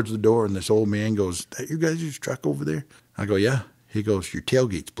going towards the door, and this old man goes, "Is that you guys' truck over there?" I go, "Yeah." He goes, "Your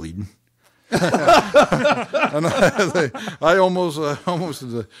tailgate's bleeding." And I almost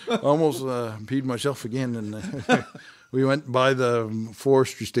peed myself again, and we went by the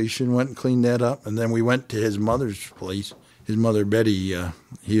forestry station, went and cleaned that up, and then we went to his mother's place. His mother, Betty,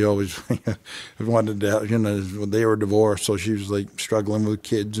 he always wanted to, you know, they were divorced, so she was like struggling with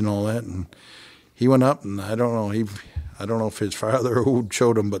kids and all that. And he went up, and I don't know if his father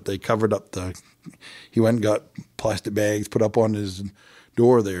showed him, but they covered up he went and got plastic bags put up on his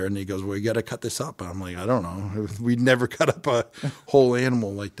door there, and he goes, "Well, you got to cut this up." I'm like, I don't know. We'd never cut up a whole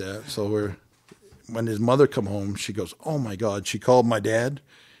animal like that. So when his mother come home, she goes, "Oh my God!" She called my dad,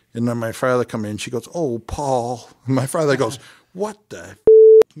 and then my father come in. She goes, "Oh, Paul." And my father goes, "What the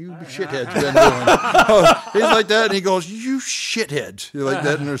you shitheads been doing?" He's like that, and he goes, "You shitheads!" You're like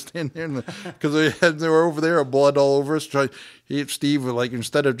that, and they're standing there because they were over there, blood all over us. Steve was like,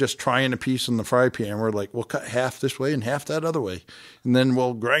 instead of just trying a piece in the fry pan, we're like, we'll cut half this way and half that other way, and then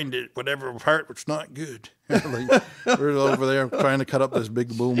we'll grind it whatever part that's not good. Like, we're over there trying to cut up this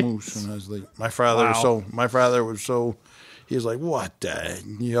big bull moose, and I was like, my father was so. He was like, "What the?"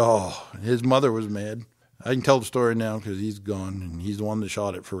 His mother was mad. I can tell the story now because he's gone, and he's the one that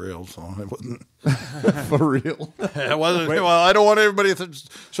shot it for real. So it wasn't for real. It wasn't. Well, I don't want everybody to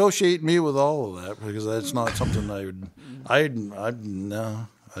associate me with all of that because that's not something I would. I've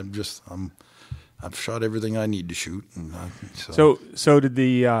shot everything I need to shoot. And so did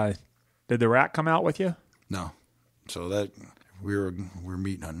the rat come out with you? No. So that we're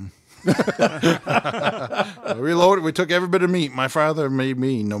meat hunting. Reloaded. We took every bit of meat. My father made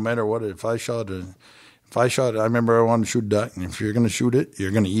me, no matter what. If I shot it, I remember I wanted to shoot a duck, and if you're going to shoot it,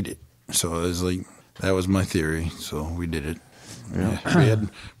 you're going to eat it. So it was like, that was my theory. So we did it. Yeah.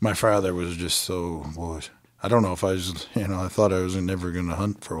 My father was just so, I don't know if I was, I thought I was never going to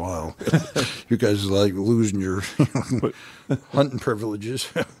hunt for a while. You guys are like losing your hunting privileges.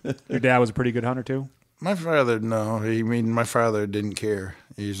 Your dad was a pretty good hunter too? My father, no. My father didn't care.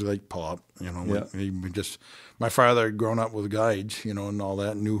 He's like Pop, my father had grown up with guides, and all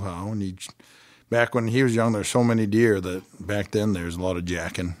that, knew how. And back when he was young, there's so many deer that back then there's a lot of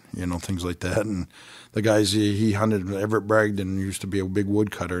jacking, things like that. And the guys he hunted, Everett Bragdon used to be a big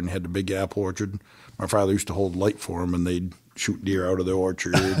woodcutter and had a big apple orchard. My father used to hold light for him, and they'd shoot deer out of the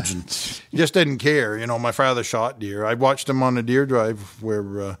orchards. And he just didn't care. My father shot deer. I watched him on a deer drive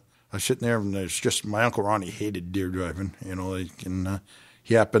where I was sitting there, and it's just my Uncle Ronnie hated deer driving,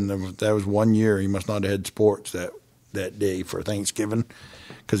 he happened, that was 1 year, he must not have had sports that day for Thanksgiving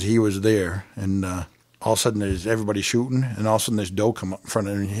because he was there. And all of a sudden there's everybody shooting, and all of a sudden this doe come up in front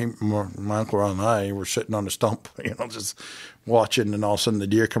of him. My Uncle Ron and I were sitting on the stump, just watching, and all of a sudden the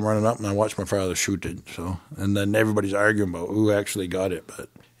deer come running up, and I watched my father shoot it. So, and then everybody's arguing about who actually got it, but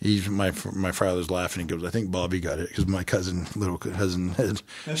my father's laughing. He goes, "I think Bobby got it," because my little cousin had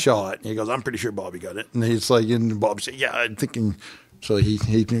shot. And he goes, "I'm pretty sure Bobby got it." And he's like, and Bobby said, "Yeah, I'm thinking." So he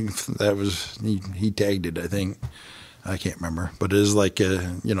tagged it, I think. I can't remember, but it was like,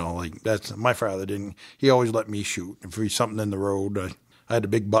 that's my father didn't. He always let me shoot. If there's something in the road, I had a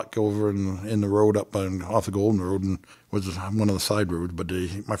big buck over in the road up off the Golden Road, and was one of the side roads. But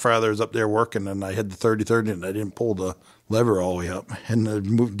my father was up there working, and I had the 30-30, and I didn't pull the lever all the way up. And the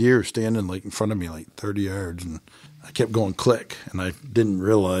deer was standing like in front of me, like 30 yards, and I kept going click, and I didn't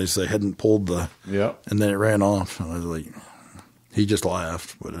realize I hadn't pulled the. Yeah. And then it ran off, and I was like, he just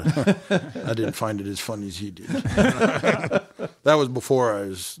laughed, but I didn't find it as funny as he did. That was before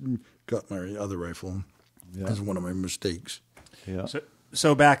I got my other rifle. Yeah. That was one of my mistakes. Yeah.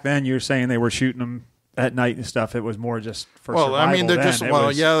 So back then, you're saying they were shooting them at night and stuff. It was more just for survival. I mean, they're then. just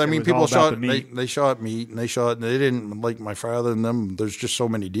I mean, people shot. Meat. They shot meat, and they didn't like my father and them. There's just so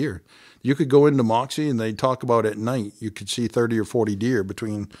many deer. You could go into Moxie, and they talk about at night. You could see 30 or 40 deer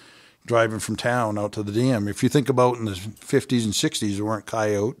between driving from town out to the dam. If you think about in the 50s and 60s, there weren't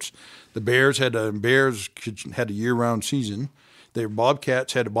coyotes. The bears had a year-round season. Their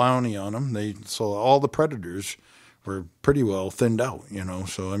bobcats had a bounty on them. So all the predators were pretty well thinned out,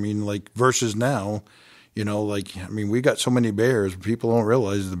 So, I mean, like, versus now, we got so many bears. People don't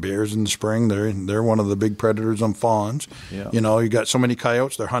realize the bears in the spring, they're one of the big predators on fawns. Yeah. You got so many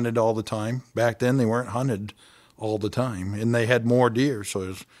coyotes, they're hunted all the time. Back then, they weren't hunted all the time, and they had more deer, so it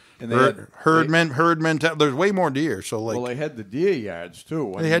was herd mentality. There's way more deer. So they had the deer yards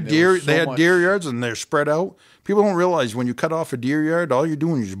too. They had deer yards, and they're spread out. People don't realize when you cut off a deer yard, all you're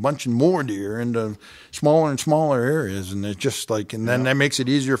doing is bunching more deer into smaller and smaller areas, and it's just then that makes it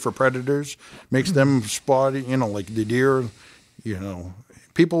easier for predators, makes them spotty. Like the deer.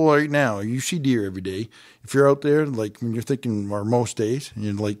 People right now, you see deer every day. If you're out there, like when you're thinking, or most days,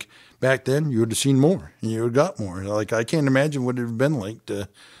 and like back then, you would have seen more, and you would have got more. Like I can't imagine what it would have been like to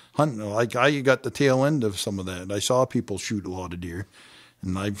hunt. Like I got the tail end of some of that. I saw people shoot a lot of deer,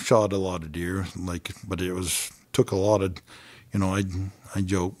 and I've shot a lot of deer. But it took a lot of, I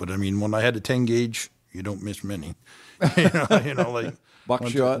joke, but I mean when I had a 10 gauge, you don't miss many. Like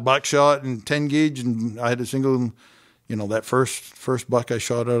buckshot and 10 gauge, and I had a single. That first buck I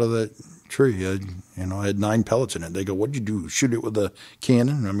shot out of that tree, I had 9 pellets in it. They go, "What'd you do? Shoot it with a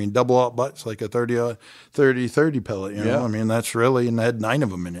cannon?" I mean, double out butts, like a 30 pellet. I mean, that's really, and I had 9 of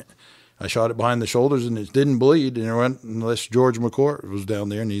them in it. I shot it behind the shoulders, and it didn't bleed. And it went unless George McCourt was down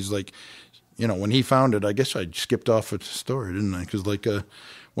there, and he's like, when he found it, I guess I skipped off a story, didn't I? Because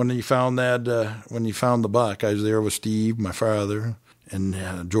when he found the buck, I was there with Steve, my father, and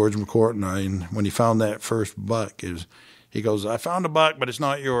George McCourt and I. And when he found that first buck, he goes, "I found a buck, but it's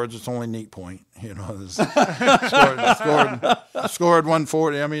not yours. It's only Neat Point." Scored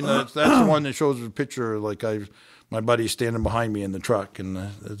 140. I mean, that's the one that shows the picture. Like my buddy's standing behind me in the truck, and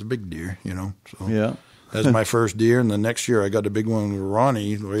it's a big deer. So yeah, that's my first deer. And the next year, I got a big one with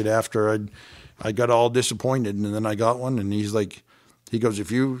Ronnie. Right after I got all disappointed, and then I got one, and he goes,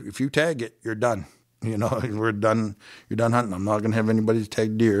 "If you tag it, you're done. We're done. You're done hunting. I'm not going to have anybody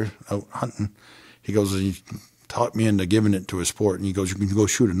tag deer out hunting." He goes, he taught me into giving it to a sport, and he goes, "You can go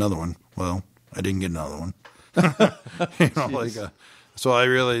shoot another one." Well, I didn't get another one. So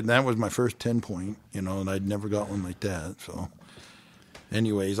that was my first 10-point, and I'd never got one like that. So,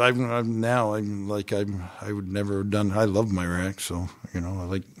 anyways, I would never have done. I love my rack, so I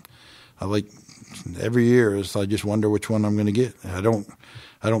like every year. I just wonder which one I'm going to get. I don't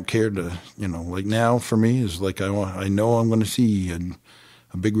care to, like now for me is like I know I'm going to see a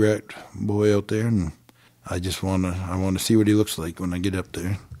big rat boy out there, and I want to see what he looks like when I get up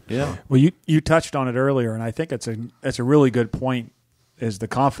there. Yeah. Well, you touched on it earlier, and I think it's a really good point. Is the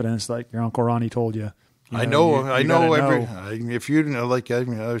confidence like your Uncle Ronnie told you? I know. If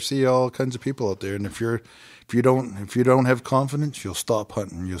I see all kinds of people out there, and if you don't have confidence, you'll stop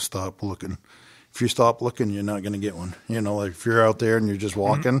hunting. You'll stop looking. If you stop looking, you're not going to get one. Like if you're out there and you're just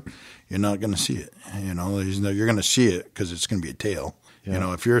walking, you're not going to see it. You're going to see it because it's going to be a tail.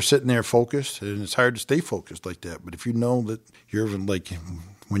 Yeah. If you're sitting there focused, and it's hard to stay focused like that. But if you know that you're like,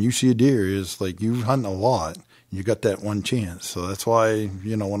 when you see a deer, it's like you hunt a lot. You got that one chance. So that's why,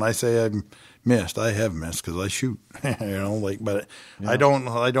 when I say I've missed, I have missed because I shoot. But yeah. I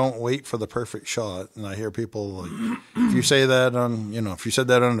don't wait for the perfect shot. And I hear people like, if you say that if you said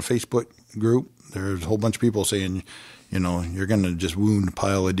that on a Facebook group, there's a whole bunch of people saying, you're going to just wound a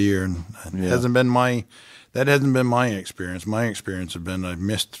pile of deer. And it hasn't been my experience. My experience has been I've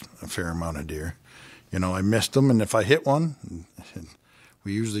missed a fair amount of deer. I missed them, and if I hit one,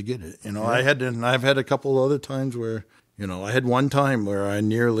 we usually get it. I've had a couple other times where, I had one time where I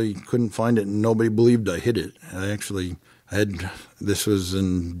nearly couldn't find it, and nobody believed I hit it. This was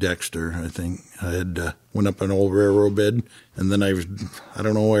in Dexter, I think. I had went up an old railroad bed, and then I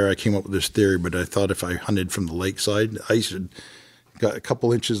don't know where I came up with this theory, but I thought if I hunted from the lakeside, the ice would got a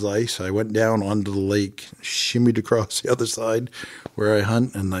couple inches of ice. I went down onto the lake, shimmied across the other side where I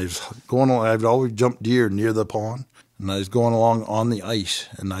hunt, and I was going. I've always jumped deer near the pond, and I was going along on the ice,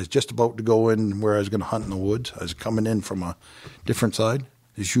 and I was just about to go in where I was going to hunt in the woods. I was coming in from a different side.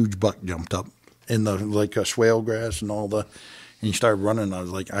 This huge buck jumped up in the swale grass and all the, and he started running.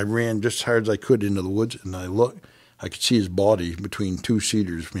 I ran just as hard as I could into the woods, and I looked. I could see his body between two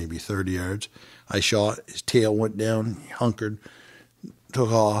cedars, maybe 30 yards. I shot. His tail went down. He hunkered, took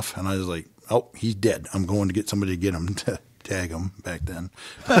off, and I was like, "Oh, he's dead. I'm going to get somebody to get him to tag him." Back then,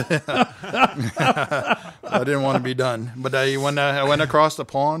 I didn't want to be done. But I went across the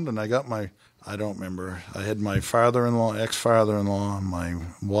pond, and I got my. I don't remember. I had my father-in-law, ex-father-in-law, and my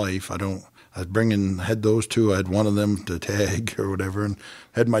wife. had those two. I had one of them to tag or whatever, and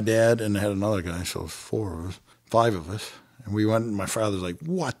had my dad, and I had another guy. So 5 of us. And we went, and my father's like,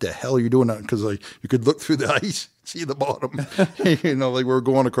 "What the hell are you doing?" Because you could look through the ice, see the bottom. We were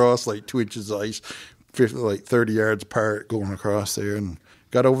going across 2 inches of ice, 30 yards apart, going across there, and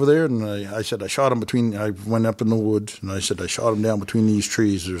got over there. And I said, I shot him I went up in the woods, and I said, I shot him down between these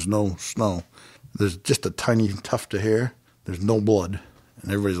trees. There's no snow. There's just a tiny tuft of hair. There's no blood.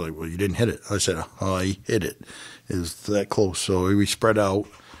 And everybody's like, "Well, you didn't hit it." I said, "I hit it. It was that close." So we spread out.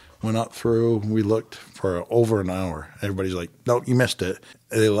 Went up through, we looked for over an hour. Everybody's like, "No, you missed it."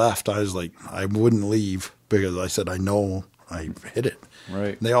 They left. I was like, I wouldn't leave because I said, I know I hit it.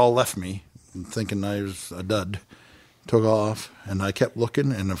 Right. They all left me thinking I was a dud. Took off, and I kept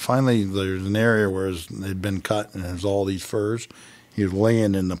looking, and then finally there's an area where it'd been cut, and there's all these furs. He was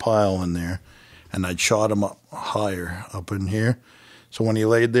laying in the pile in there, and I'd shot him up higher, up in here. So when he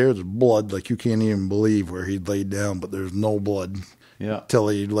laid there, there's blood, like you can't even believe where he'd laid down, but there's no blood. Yeah. Till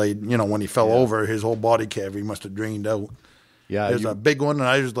he laid, when he fell over, his whole body cavity must have drained out. Yeah. There's a big one, and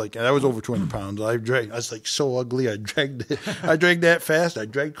I was over 200 pounds. I was like so ugly. I dragged that fast. I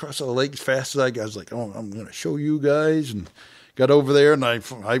dragged across the lake as fast as I was like, "Oh, I'm going to show you guys." And got over there, and I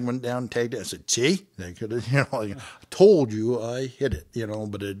went down and tagged it. I said, "See, they could have, I told you I hit it,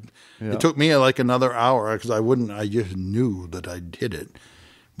 but it took me another hour because I just knew that I'd hit it,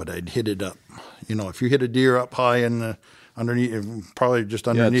 but I'd hit it up. If you hit a deer up high in the, underneath, probably just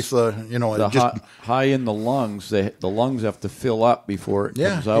underneath high in the lungs. The lungs have to fill up before it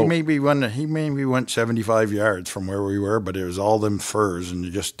comes out. He maybe went 75 yards from where we were, but it was all them furs, and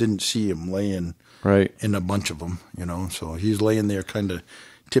you just didn't see him laying in a bunch of them. So he's laying there, kind of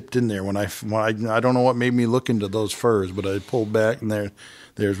tipped in there. When I don't know what made me look into those furs, but I pulled back, and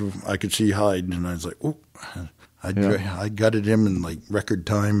I could see hide, and I was like, "Ooh." I gutted him in record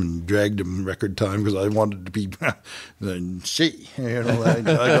time and dragged him in record time because I wanted to be see, I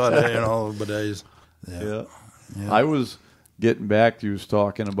got it, but I was getting back to you was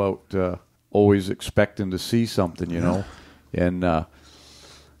talking about always expecting to see something, and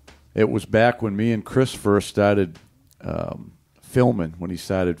it was back when me and Chris first started filming, when he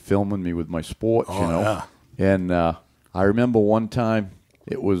started filming me with my sports, and I remember one time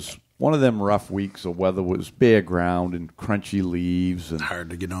it was one of them rough weeks. The weather was bare ground and crunchy leaves, and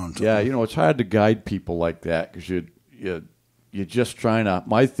hard to get on. Yeah, it's hard to guide people like that because you're just trying to.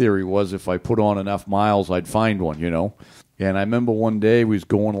 My theory was if I put on enough miles, I'd find one. And I remember one day we was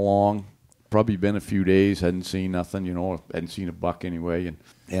going along, probably been a few days, hadn't seen nothing. Hadn't seen a buck anyway,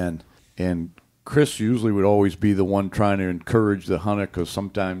 and Chris usually would always be the one trying to encourage the hunter because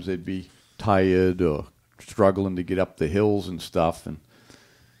sometimes they'd be tired or struggling to get up the hills and stuff,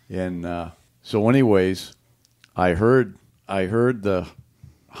 And so anyways, I heard the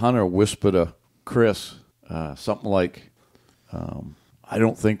hunter whisper to Chris something like, "I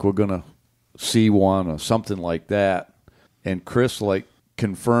don't think we're going to see one," or something like that. And Chris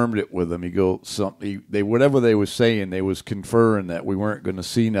confirmed it with him. He goes, whatever they were saying, they was conferring that we weren't going to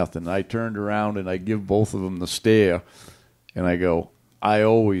see nothing. I turned around and I give both of them the stare, and I go, "I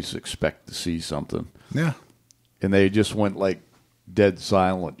always expect to see something." Yeah. And they just went dead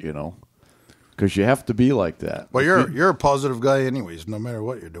silent, because you have to be like that. Well, you're a positive guy anyways, no matter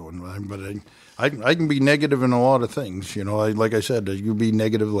what you're doing. But I can be negative in a lot of things, like I said, you be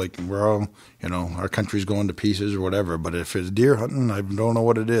negative, we're all, our country's going to pieces or whatever. But if it's deer hunting, I don't know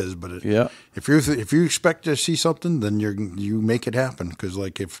what it is. But if you expect to see something, then you make it happen. Because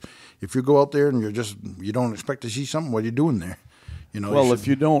if you go out there and you don't expect to see something, what are you doing there? If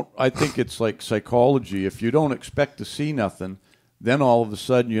you don't, I think it's like psychology. If you don't expect to see nothing, then all of a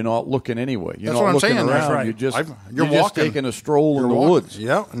sudden you're not looking anyway. You're not looking around. That's right. You're just taking a stroll in the woods.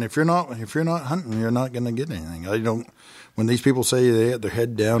 Yeah, and if you're not hunting, you're not going to get anything. When these people say they had their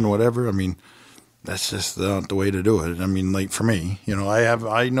head down or whatever, that's just not the way to do it. I mean, like for me,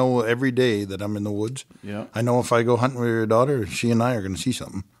 I know every day that I'm in the woods. Yeah. I know if I go hunting with your daughter, she and I are going to see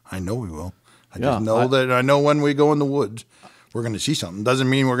something. I know we will. I know when we go in the woods, we're going to see something. Doesn't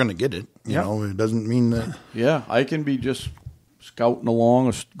mean we're going to get it. You know, it doesn't mean that. Yeah, I can be just scouting along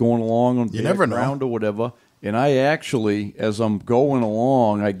or going along on the ground or whatever. And I actually, as I'm going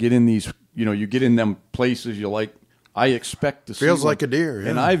along, I get in these, you get in them places you like. I expect to see feels like a deer.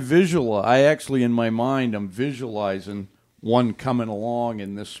 Yeah. And I actually, in my mind, I'm visualizing one coming along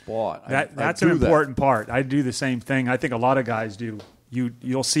in this spot. That's an important part. I do the same thing. I think a lot of guys do.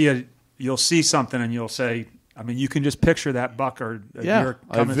 You'll see something and you'll say, I mean, you can just picture that buck or a deer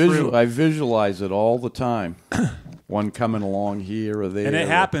coming through. I visualize it all the time. One coming along here or there. And it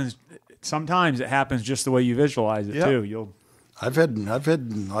happens. Sometimes it happens just the way you visualize it too. I've had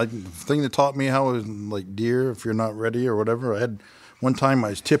like the thing that taught me how it was like deer if you're not ready or whatever. I had one time I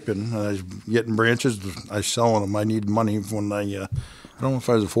was tipping and I was getting branches. I was selling them. I needed money when I don't know if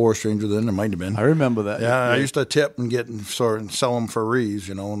I was a forest ranger then. It might have been. I remember that. Yeah, I used to tip and sell them for rees,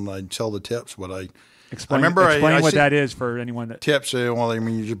 and I'd sell the tips. But explain what that is for anyone that tips. Well, I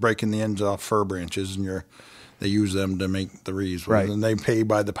mean you're just breaking the ends off fir branches and they use them to make the rees. Right. And they pay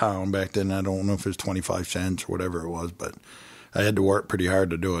by the pound back then. I don't know if it was 25 cents or whatever it was, but I had to work pretty hard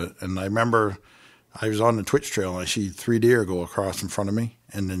to do it. And I remember I was on the Twitch trail and I see 3 deer go across in front of me.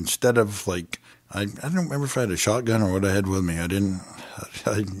 And instead of I don't remember if I had a shotgun or what I had with me.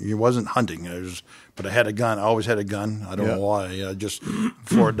 It wasn't hunting. But I had a gun. I always had a gun. I don't know why. Just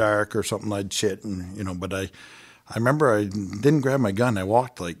before dark or something, I'd sit but I remember I didn't grab my gun. I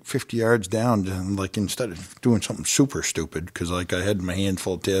walked like 50 yards down, and instead of doing something super stupid, because I had my hands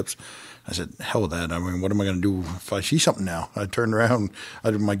full of tips, I said, hell with that. I mean, what am I going to do if I see something now? I turned around.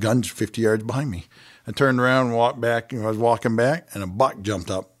 My gun's 50 yards behind me. I turned around and walked back. I was walking back, and a buck jumped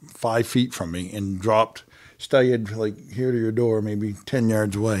up 5 feet from me and dropped, stayed here to your door, maybe 10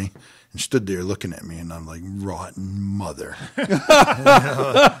 yards away. And stood there looking at me, and I'm like, rotten mother.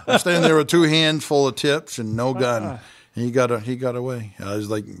 I'm standing there with 2 hands full of tips and no gun. And he got away. I was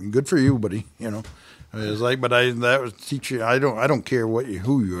like, good for you, buddy. I was like, but that was teaching. I don't care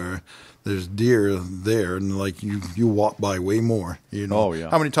who you are. There's deer there, and you walk by way more. Oh yeah.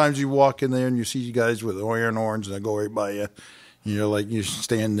 How many times you walk in there and you see you guys with iron horns and they go right by you. You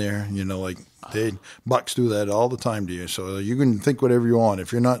stand there, bucks do that all the time to you. So you can think whatever you want.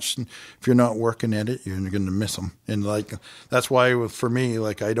 If you're not working at it, you're going to miss them. And that's why for me,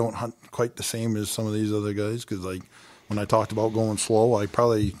 I don't hunt quite the same as some of these other guys. Because when I talked about going slow, I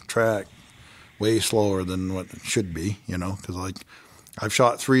probably track way slower than what it should be. Because I've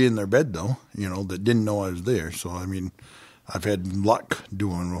shot 3 in their bed though. That didn't know I was there. So I mean. I've had luck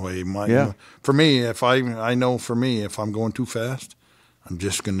doing away. For me, if I'm going too fast, I'm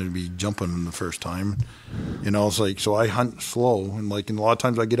just going to be jumping the first time. It's so I hunt slow, and a lot of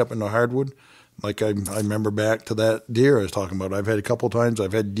times I get up into hardwood. I remember back to that deer I was talking about. I've had a couple times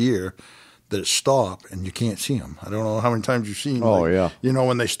I've had deer that stop and you can't see them. I don't know how many times you've seen.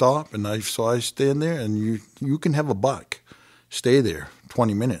 When they stop, and so I stand there, and you can have a buck stay there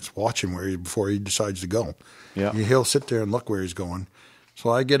 20 minutes watching before he decides to go. Yeah. He'll sit there and look where he's going. So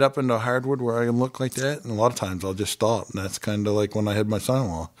I get up into hardwood where I can look like that, and a lot of times I'll just stop. And that's kind of like when I had my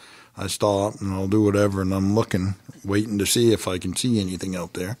son-in-law. I stop and I'll do whatever, and I'm looking, waiting to see if I can see anything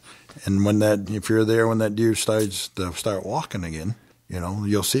out there. And if you're there when that deer decides to start walking again,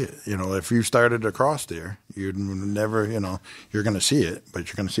 you'll see it. If you started across there, you'd never, you're going to see it, but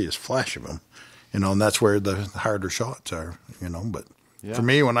you're going to see this flash of them. And that's where the harder shots are, but. Yeah. For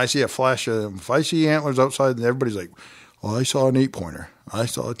me, when I see a flash, if I see antlers outside, everybody's like, "Oh, I saw an 8-pointer. I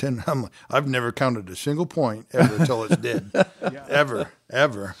saw a 10." I've never counted a single point ever until it's dead. Ever.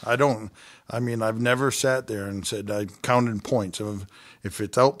 I've never sat there and said I counted points. If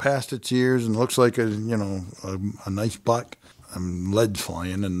it's out past its ears and looks like a nice buck, lead's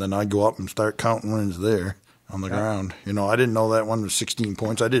flying, and then I go up and start counting when it's there on the ground. I didn't know that one was 16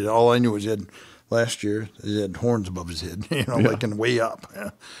 points. All I knew was he had. Last year, he had horns above his head, and way up.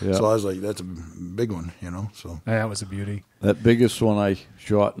 Yeah. So I was like, that's a big one, So that was a beauty. That biggest one I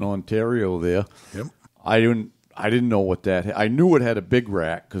shot in Ontario there. Yep. I didn't know what that. I knew it had a big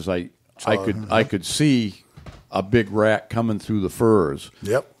rack because I could see a big rack coming through the firs.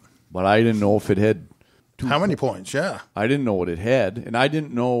 Yep. But I didn't know if it had. How many points? Yeah. I didn't know what it had, and I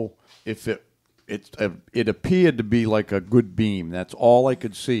didn't know if it. It appeared to be like a good beam. That's all I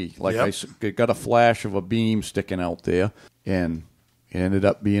could see. I got a flash of a beam sticking out there, and It ended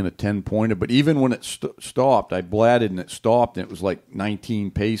up being a 10-pointer. But even when it stopped, I blatted and it stopped, and it was like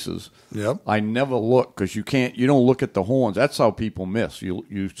 19 paces. Yep. I never look because you don't look at the horns. That's how people miss.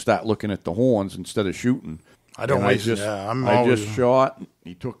 You start looking at the horns instead of shooting. I don't. I just shot.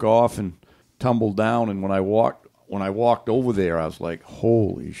 He took off and tumbled down. And when I walked over there, I was like,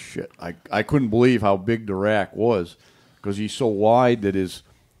 "Holy shit!" I couldn't believe how big the rack was because he's so wide that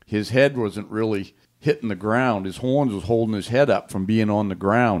his head wasn't really hitting the ground. His horns was holding his head up from being on the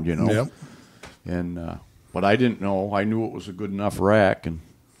ground, you know. Yep. And but I didn't know. I knew it was a good enough rack, and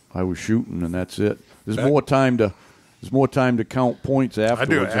I was shooting, and that's it. There's more time to count points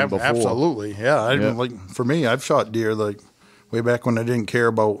afterwards than before. Absolutely. Yeah. Like for me, I've shot deer like way back when I didn't care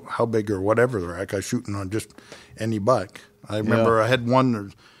about how big or whatever the rack. I was shooting on just any buck. I remember I had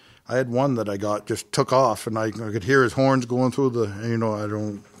one that I got just took off, and I could hear his horns going through the. You know, I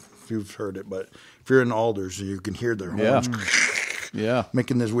don't know if you've heard it, but if you're in alders, you can hear their horns. Yeah,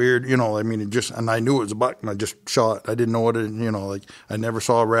 making this weird, you know. I mean, and I knew it was a buck, and I just shot. I didn't know what it, you know, like I never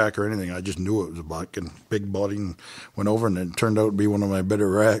saw a rack or anything. I just knew it was a buck, and big body, and went over, and it turned out to be one of my better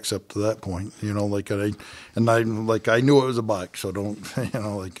racks up to that point. You know, like I knew it was a buck, so don't, you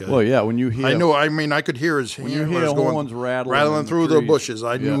know, like. Well, yeah, when you hear, I knew. I mean, I could hear his when you hear horns rattling through the bushes.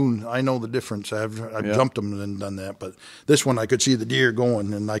 I know the difference. I've jumped them and done that, but this one I could see the deer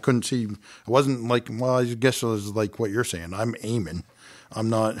going, and I couldn't see. It wasn't like, well, I guess it was like what you're saying. I'm aiming.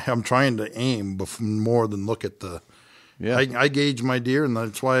 I'm trying to aim more than look at the. Yeah. I gauge my deer, and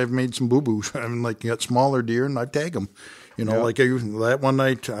that's why I've made some boo-boos. I'm like, you got smaller deer, and I tag them. You know, like that one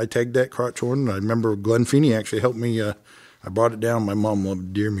night, I tagged that crotch horn. I remember Glenn Feeney actually helped me. I brought it down. My mom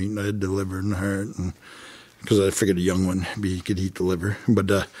loved deer meat, and I had the liver in her, because I figured a young one could eat the liver. But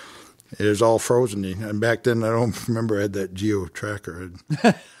it was all frozen. And back then, I don't remember I had that geo tracker.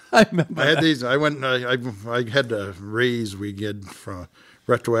 I remember. I had these. I went. I had a raise we get from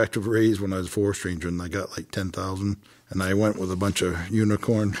retroactive raise when I was a forest ranger, and I got like 10,000. And I went with a bunch of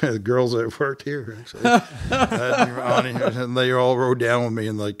unicorn girls that worked here, actually. And they all rode down with me,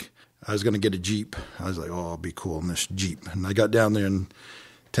 and like I was going to get a Jeep. I was like, oh, I'll be cool in this Jeep. And I got down there, and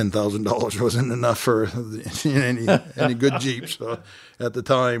 $10,000 wasn't enough for any good Jeep. So at the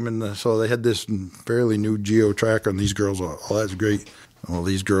time, and so they had this fairly new geo tracker, and these girls, oh, that's great. Well,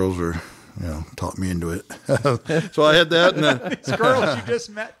 these girls were, taught me into it. So I had that. And these girls you just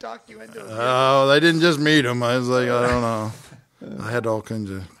met talked you into it. Oh, they didn't just meet them. I was like, I don't know. I had all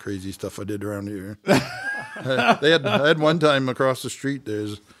kinds of crazy stuff I did around here. I had one time across the street.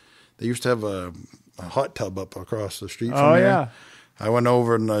 They used to have a hot tub up across the street from there. Yeah. I went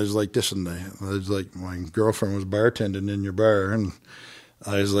over and I was like this, and I was like, my girlfriend was bartending in your bar, and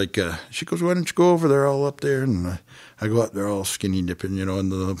I was like, she goes, why don't you go over there, all up there? And I go up there all skinny dipping, and I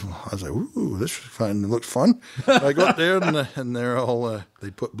was like, ooh, this is fun. It looks fun. I go up there, and they're all,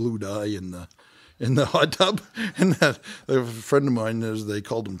 they put blue dye in the hot tub. And a friend of mine, they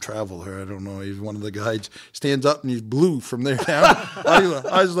called him Traveler. I don't know. He's one of the guys. Stands up, and he's blue from there down.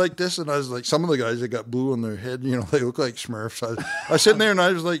 I was like this, and I was like, some of the guys that got blue on their head, they look like Smurfs. I was sitting there, and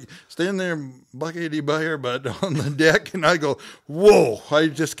I was like, standing there, buckety buyer, but on the deck, and I go, whoa. I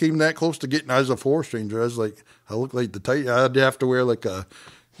just came that close to getting, I was a forest ranger. I was like, I look like the tight, I'd have to wear like a,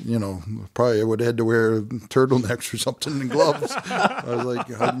 probably I would have had to wear turtlenecks or something and gloves. I was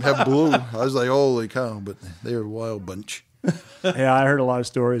like, I didn't have blue. I was like, holy cow, but they were a wild bunch. Yeah, I heard a lot of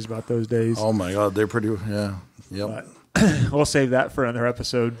stories about those days. Oh my God, they're pretty, yeah. Yep. But we'll save that for another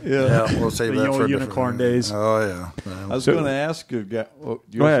episode. Yeah, we'll save that for unicorn days. Oh, yeah. I was going to ask you. Go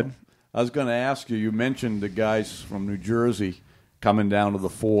ahead. I was going to ask you, you mentioned the guys from New Jersey coming down to the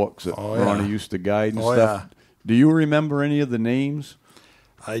Forks that Ronnie used to guide and stuff. Yeah. Do you remember any of the names?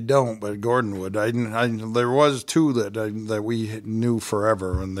 I don't, but Gordon would. There was two that we knew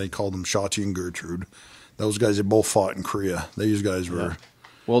forever, and they called them Shotzi and Gertrude. Those guys had both fought in Korea. These guys were. Yeah.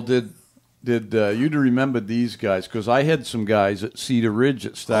 Well, did you remember these guys? Because I had some guys at Cedar Ridge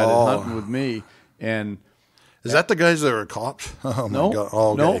that started hunting with me, and is that the guys that were cops? Oh my God!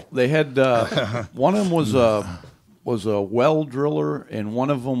 Oh, okay. No, they had one of them was a well driller, and one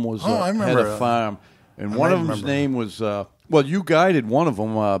of them was had a farm, and one of them's name was. Well, you guided one of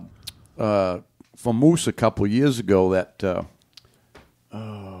them from Moose a couple of years ago. That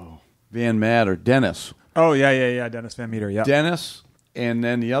Van Matter, Dennis. Oh yeah, Dennis Van Meter. Yeah, Dennis, and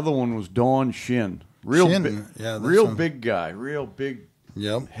then the other one was Don Shin. Big guy, real big,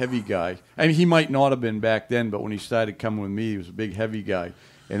 heavy guy. I mean, he might not have been back then, but when he started coming with me, he was a big, heavy guy.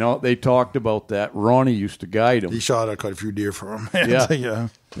 And they talked about that. Ronnie used to guide him. He shot quite a few deer for him. Yeah.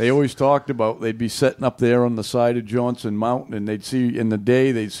 They always talked about they'd be sitting up there on the side of Johnson Mountain, and they'd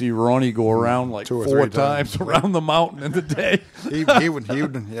see Ronnie go around like 2 or 4 3 times around the mountain in the day. he would,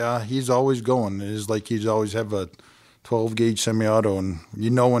 yeah, he's always going. It's like he'd always have a 12-gauge semi-auto, and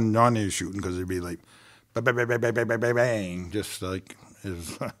when Ronnie was shooting, because it'd be like, bang, bang, bang, bang, bang, bang, bang, just like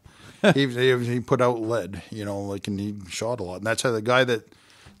his, he put out lead, and he shot a lot. And that's how the guy that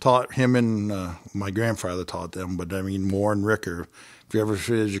taught him and my grandfather taught them, but I mean, Warren Ricker. If you ever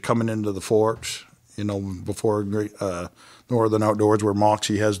see, as you're coming into the Forks, before Northern Outdoors where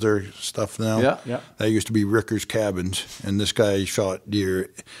Moxie has their stuff now. Yeah. That used to be Ricker's Cabins, and this guy shot deer.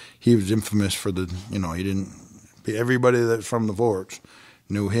 He was infamous for he didn't. Everybody that's from the Forks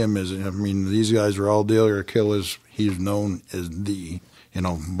knew him as. I mean, these guys were all deal or killers. He's known as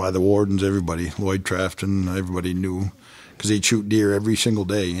by the wardens, everybody, Lloyd Trafton, everybody knew, because he'd shoot deer every single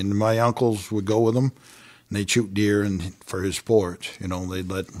day, and my uncles would go with him. And they'd shoot deer for his sports. They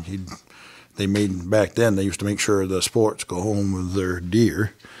made, back then, they used to make sure the sports go home with their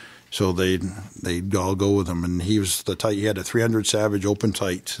deer. So they'd all go with him. And he was he had a 300 Savage open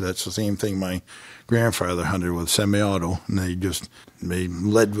sights. That's the same thing my grandfather hunted with, semi-auto. And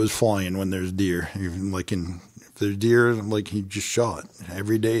lead was flying when there's deer. Even if there's deer, he just shot.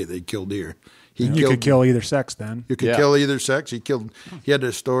 Every day they'd kill deer. You could kill either sex then. You could kill either sex. He had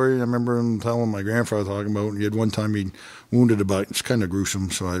a story, I remember him telling my grandfather talking about, he had one time he wounded a buck. It's kind of gruesome,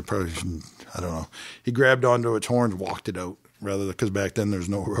 so I probably shouldn't, I don't know. He grabbed onto its horns, walked it out, because back then there's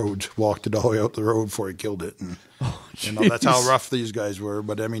no roads, walked it all the way out the road before he killed it. And, that's how rough these guys were.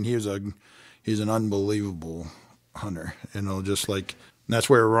 But, I mean, he's an unbelievable hunter, just like, and that's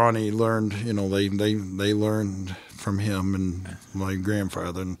where Ronnie learned, they learned from him and my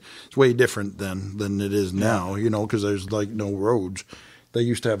grandfather. And it's way different than it is now, because there's no roads. They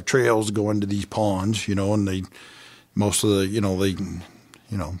used to have trails going to these ponds, and most of the,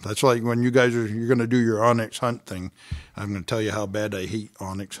 that's like when you're going to do your onyx hunt thing. I'm going to tell you how bad I hate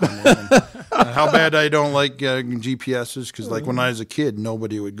onyx hunting and how bad I don't like GPSs, because when I was a kid,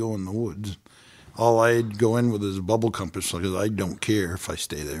 nobody would go in the woods. All I'd go in with is a bubble compass, because I don't care if I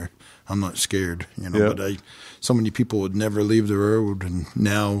stay there. I'm not scared, but so many people would never leave the road, and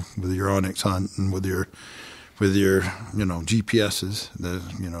now with your onyx hunt and with your GPSs,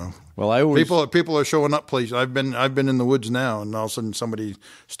 people are showing up places. I've been in the woods now, and all of a sudden somebody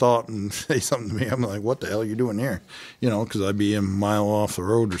stop and say something to me. I'm like, what the hell are you doing here? Because I'd be a mile off the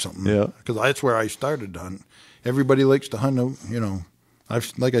road or something. Yeah, because that's where I started to hunt. Everybody likes to hunt out,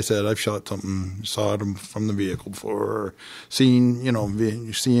 like I said, I've shot something, saw them from the vehicle before, or seen,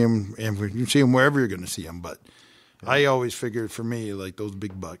 you see them, and you see them wherever you're going to see them. But I always figured, for me, those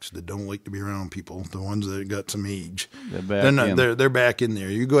big bucks that don't like to be around people, the ones that got some age, they're back in there.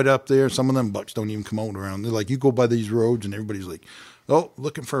 You go up there, some of them bucks don't even come out around. They're like, you go by these roads, and everybody's like, oh,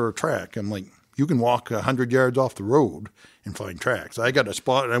 looking for a track. I'm like, you can walk 100 yards off the road and find tracks. I got a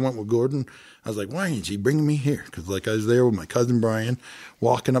spot, and I went with Gordon. I was like, why is he bringing me here? Because I was there with my cousin Brian,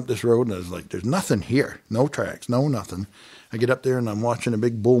 walking up this road, and I was like, there's nothing here. No tracks, no nothing. I get up there, and I'm watching a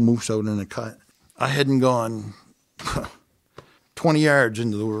big bull moose out in a cut. I hadn't gone 20 yards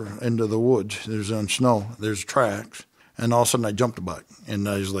into the woods. There's on snow. There's tracks. And all of a sudden, I jumped a buck. And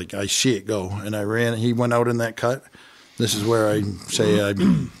I was like, I see it go. And I ran. He went out in that cut. This is where I say I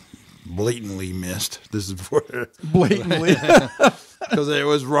blatantly missed. This is where blatantly, because it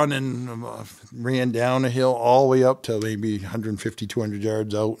was running, ran down a hill all the way up to maybe 150, 200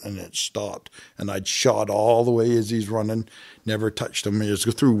 yards out, and it stopped. And I'd shot all the way as he's running, never touched him. He was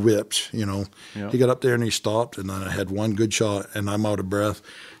through whips, Yep. He got up there and he stopped, and then I had one good shot, and I'm out of breath.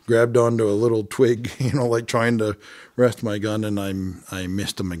 Grabbed onto a little twig, trying to rest my gun, and I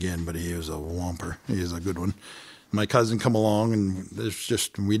missed him again. But he was a whomper. He is a good one. My cousin come along, and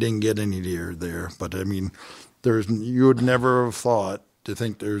we didn't get any deer there. But I mean, you would never have thought to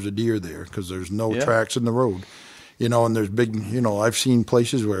think there's a deer there, because there's no tracks in the road, and there's big, I've seen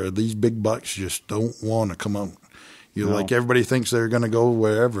places where these big bucks just don't want to come out. Like everybody thinks they're going to go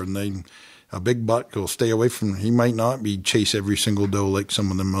wherever, and a big buck will stay away from. He might not be chase every single doe like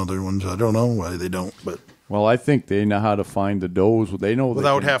some of them other ones. I don't know why they don't, but. Well, I think they know how to find the does. They know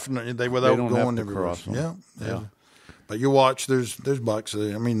without don't going have to cross them. Yeah. But you watch, there's bucks.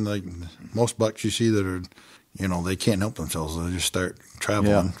 I mean, like most bucks you see that are, they can't help themselves. They just start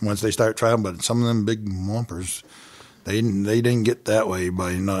traveling. Yeah. Once they start traveling, but some of them big whompers, they didn't get that way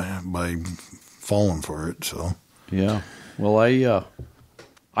by falling for it. So yeah. Well,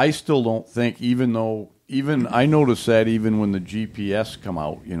 I still don't think, even I noticed that even when the GPS come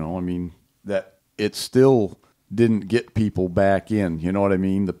out, that it still didn't get people back in. You know what I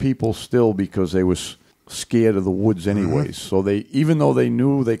mean? The people still, because they was scared of the woods anyways. So they, even though they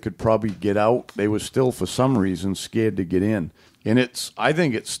knew they could probably get out, they were still for some reason scared to get in. And I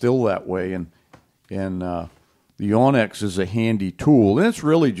think it's still that way. And the Onyx is a handy tool, and it's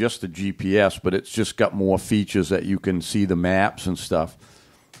really just a GPS, but it's just got more features that you can see the maps and stuff.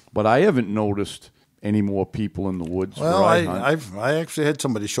 But I haven't noticed any more people in the woods. Well, I actually had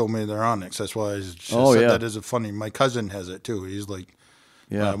somebody show me their Onyx. That's why I said that is a funny. My cousin has it too. He's like,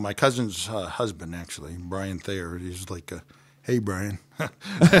 my cousin's husband actually, Brian Thayer. He's like, hey Brian.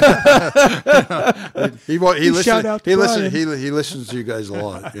 he listens to you guys a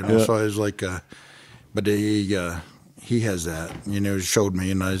lot, you know. So I was like, but he has that, you know. He showed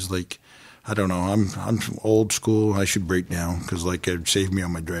me, and I was like, I don't know. I'm old school. I should break down because like it'd save me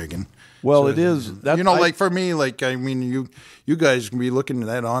on my dragon. Well, so, it is. Like for me, like I mean, you guys can be looking at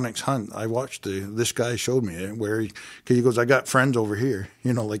that Onyx hunt. I watched this guy showed me it where he goes, I got friends over here.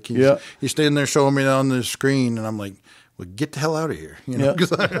 You know, like he's standing there showing me on the screen, and I'm like, well, get the hell out of here. You know,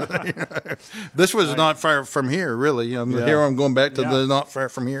 this was not far from here, really. Here I'm going back to the not far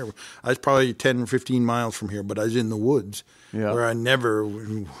from here. I was probably 10 or 15 miles from here, but I was in the woods where I never.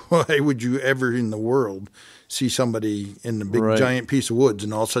 Why would you ever in the world see somebody in the big giant piece of woods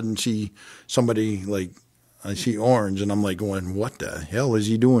and all of a sudden see somebody like I see orange and I'm like going, what the hell is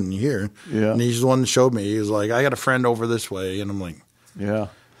he doing here? Yeah. And he's the one that showed me. He was like, I got a friend over this way, and I'm like, yeah.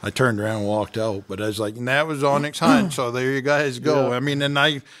 I turned around and walked out, but I was like, and that was Onyx hunt. So there you guys go. Yeah. I mean, and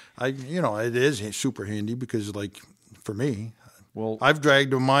I, you know, it is super handy because like for me, well, I've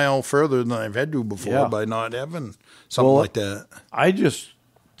dragged a mile further than I've had to before by not having something like that.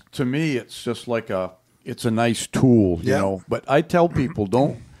 To me, it's just like it's a nice tool, you know. But I tell people,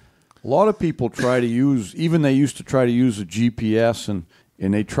 a lot of people try to use, even they used to try to use a GPS and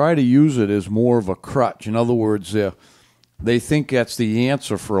they try to use it as more of a crutch. In other words, they think that's the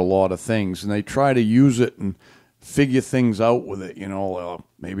answer for a lot of things, and they try to use it and figure things out with it. You know,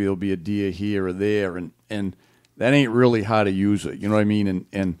 maybe there'll be a deer here or there, and that ain't really how to use it. You know what I mean?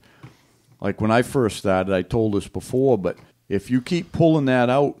 And like when I first started, I told this before, but if you keep pulling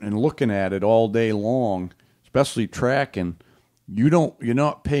that out and looking at it all day long, especially tracking, you're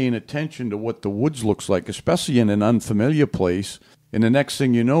not paying attention to what the woods looks like, especially in an unfamiliar place. And the next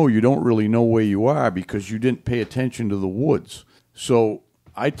thing you know, you don't really know where you are because you didn't pay attention to the woods. So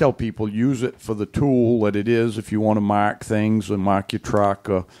I tell people, use it for the tool that it is if you want to mark things or mark your truck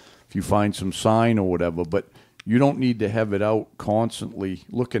or if you find some sign or whatever. But you don't need to have it out constantly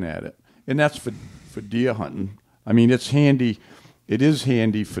looking at it. And that's for deer hunting. I mean, it's handy. It is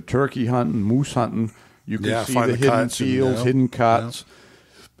handy for turkey hunting, moose hunting. You can see the hidden fields, hidden cuts. Yeah.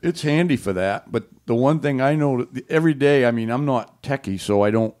 It's handy for that, but the one thing I know every day, I mean, I'm not techie, so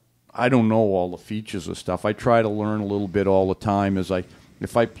I don't know all the features of stuff. I try to learn a little bit all the time.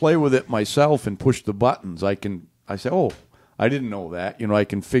 If I play with it myself and push the buttons, I say, oh, I didn't know that. You know, I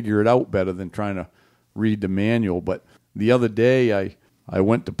can figure it out better than trying to read the manual. But the other day, I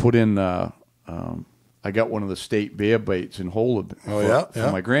went to put in, I got one of the state bear baits in Holub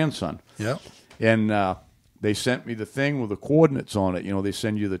for my grandson. Yeah, and. They sent me the thing with the coordinates on it. You know, they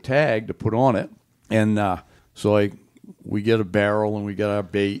send you the tag to put on it. And so we get a barrel and we get our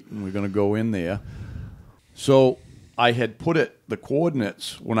bait and we're going to go in there. So I had put the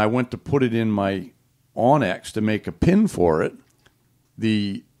coordinates, when I went to put it in my Onyx to make a pin for it,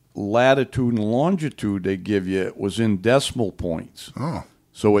 the latitude and longitude they give you was in decimal points. Oh.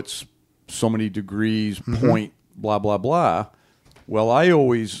 So it's so many degrees, point, blah, blah, blah. Well,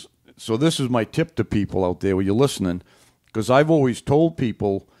 so this is my tip to people out there when you're listening, because I've always told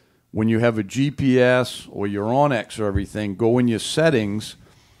people when you have a GPS or your Onyx or everything, go in your settings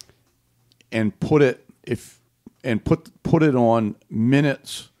and put it on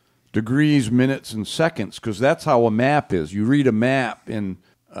minutes, degrees, minutes, and seconds, because that's how a map is. You read a map in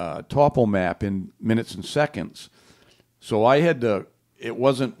topo map in minutes and seconds. So I had to. It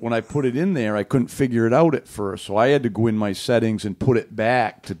wasn't, when I put it in there, I couldn't figure it out at first. So I had to go in my settings and put it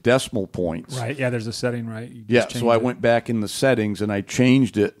back to decimal points. Right, yeah, there's a setting, right? So I went back in the settings and I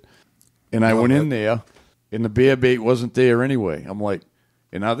changed it. And I went in there, and the bear bait wasn't there anyway. I'm like,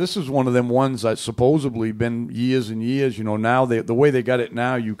 and now this is one of them ones that's supposedly been years and years. You know, now the way they got it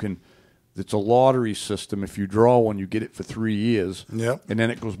now, it's a lottery system. If you draw one, you get it for 3 years. Yep. And then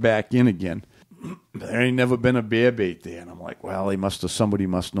it goes back in again. There ain't never been a bear bait there. And I'm like, well, somebody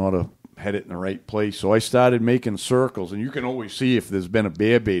must not have had it in the right place. So I started making circles, and you can always see if there's been a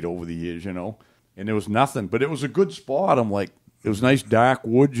bear bait over the years, you know. And there was nothing, but it was a good spot. I'm like, it was nice dark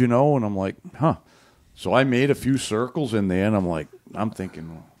woods, you know, and I'm like, huh. So I made a few circles in there, and I'm thinking,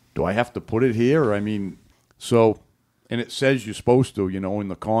 well, do I have to put it here? And it says you're supposed to, you know, in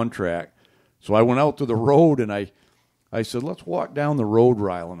the contract. So I went out to the road, and I said, let's walk down the road,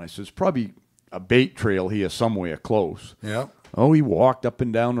 Rylan. I said, it's probably a bait trail here somewhere close. Yeah. Oh, he walked up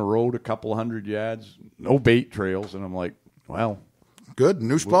and down the road a couple 100 yards, no bait trails. And I'm like, well. Good,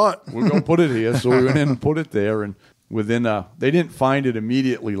 new spot. We're going to put it here. So we went in and put it there. And within they didn't find it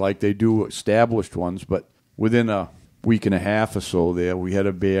immediately like they do established ones, but within a week and a half or so there, we had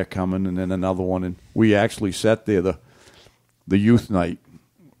a bear coming and then another one. And we actually sat there the youth night.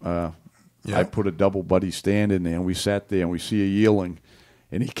 I put a double buddy stand in there, and we sat there, and we see a yearling.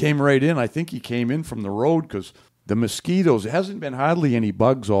 And he came right in. I think he came in from the road because the mosquitoes, there hasn't been hardly any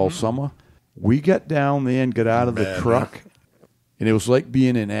bugs all summer. We got down there and got out of the truck, and it was like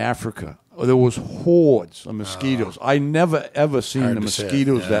being in Africa. There was hordes of mosquitoes. I never, ever seen the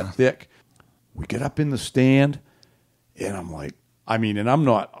mosquitoes that thick. We get up in the stand, and I'm like, I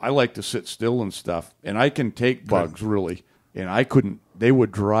like to sit still and stuff, and I can take bugs, really. And I couldn't. They were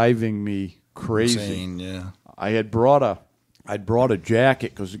driving me crazy. Insane, yeah. I'd brought a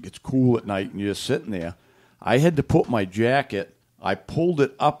jacket because it gets cool at night and you're just sitting there. I had to put my jacket. I pulled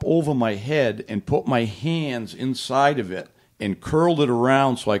it up over my head and put my hands inside of it and curled it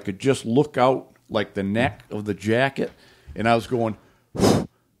around so I could just look out like the neck of the jacket. And I was going,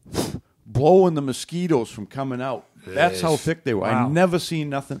 blowing the mosquitoes from coming out. Yes. That's how thick they were. Wow. I never seen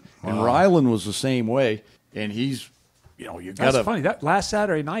nothing. Wow. And Rylan was the same way. And he's. You got. That's funny. That last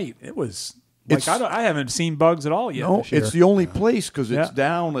Saturday night, it was like I haven't seen bugs at all yet. No, this year. It's the only place because it's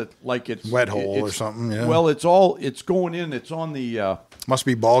down at it's wet hole or something. Yeah. Well, it's going in. It's on the. Must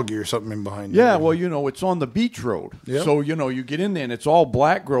be boggy or something in behind. Yeah, well, it's on the beach road. Yep. So you get in there and it's all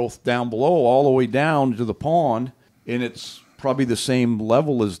black growth down below, all the way down to the pond, and it's probably the same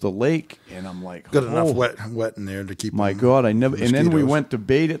level as the lake. And I'm like, got enough wet in there to keep. My God, I never. Mosquitoes. And then we went to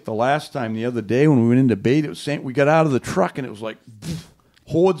bait it the last time the other day when we went in to bait it. Was saying we got out of the truck and it was like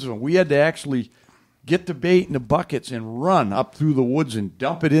hordes of them. We had to actually get the bait in the buckets and run up through the woods and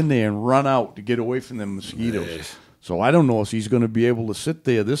dump it in there and run out to get away from them mosquitoes. Nice. So I don't know if he's going to be able to sit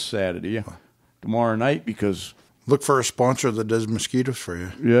there this Saturday, tomorrow night, because. Look for a sponsor that does mosquitoes for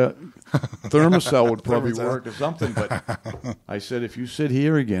you. Yeah. Thermocell would probably work or something. But I said, if you sit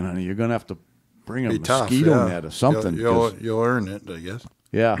here again, honey, you're going to have to bring a mosquito net or something. You'll earn it, I guess.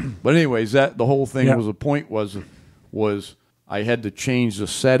 Yeah. But anyways, the whole thing was the point was I had to change the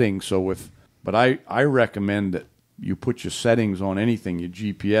settings. But I recommend that you put your settings on anything, your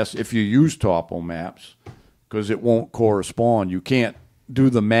GPS, if you use Topo Maps, because it won't correspond. You can't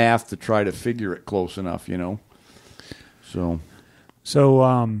do the math to try to figure it close enough, So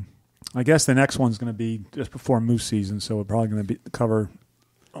I guess the next one's going to be just before moose season, so we're probably going to cover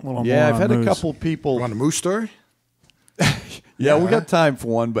a little more. Yeah, I've had moose. A couple people. Want a moose story? Yeah, we got time for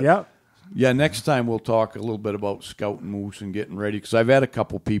one, but next time we'll talk a little bit about scouting moose and getting ready, because I've had a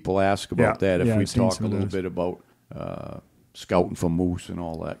couple people ask about that. If we talk a little bit about scouting for moose and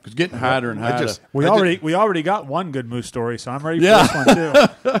all that, because getting harder and harder. We already got one good moose story, so I'm ready for this one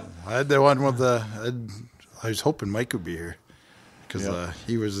too. I had the one with I was hoping Mike would be here because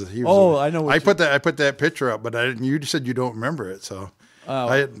he was. Oh, I know. I put that picture up, but you said you don't remember it, so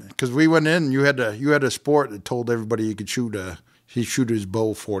because we went in, you had a sport that told everybody you could shoot he shoot his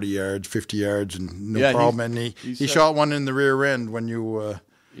bow 40 yards, 50 yards, and no problem. And he shot one in the rear end when you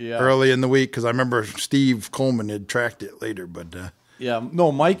early in the week, because I remember Steve Coleman had tracked it later, but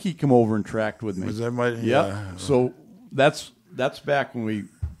no, Mikey come over and tracked with me. Was that Mike? Yeah. So that's back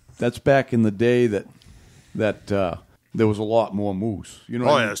that's back in the day that there was a lot more moose.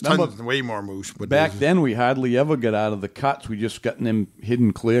 It's way more moose. But back then, we hardly ever got out of the cuts. We just got in them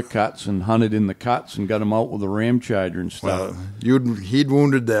hidden clear cuts and hunted in the cuts and got them out with a ram charger and stuff. Well, he'd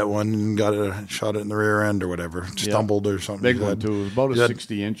wounded that one and shot it in the rear end or whatever, stumbled or something. Big one too. It was about a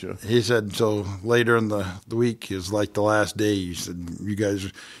 60-incher. He said so. Later in the week, it was like the last day. He said, "You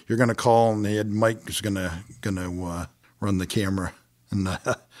guys, you're going to call," and Mike was going to run the camera and.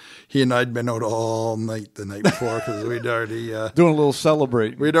 He and I'd been out all night the night before because we'd already doing a little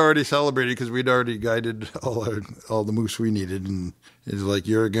celebrating. We'd already celebrated because we'd already guided all the moose we needed, and it's like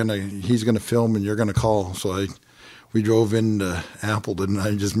he's gonna film and you're gonna call. So we drove into Appleton, and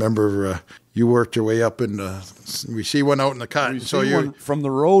I just remember you worked your way up, and we see one out in the cut. From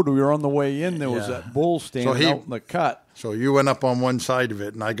the road, we were on the way in. There was that bull standing out in the cut. So you went up on one side of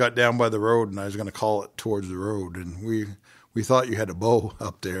it, and I got down by the road, and I was gonna call it towards the road, and we thought you had a bow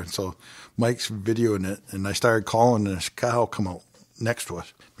up there. So Mike's videoing it, and I started calling, and this cow come out next to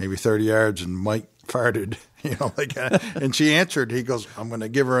us, maybe 30 yards, and Mike farted, like that. And she answered. He goes, "I'm going to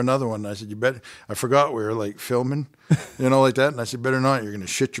give her another one." And I said, "You bet." I forgot we were like filming, like that. And I said, "Better not. You're going to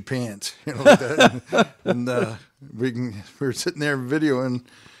shit your pants," like that. And we were sitting there videoing,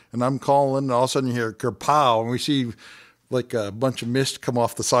 and I'm calling, and all of a sudden you hear kerpow, and we see like a bunch of mist come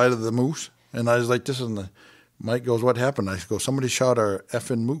off the side of the moose. And I was like, this is Mike goes, what happened? I go, somebody shot our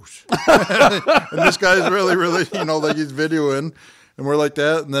effing moose. And this guy's really, really, like he's videoing. And we're like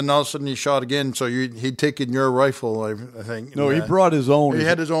that. And then all of a sudden he shot again. So he'd taken your rifle, I think. No, he brought his own. He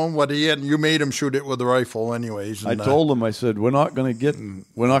had his own. You made him shoot it with the rifle anyways. And, I told him, I said, we're not going to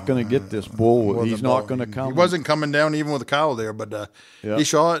get this bull. He's not going to come. He wasn't coming down even with a cow there, but he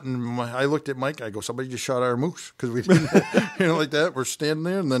shot. And I looked at Mike. I go, somebody just shot our moose. Because we didn't, like that. We're standing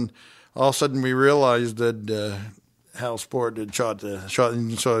there. And then all of a sudden we realized that Hal Sport had shot.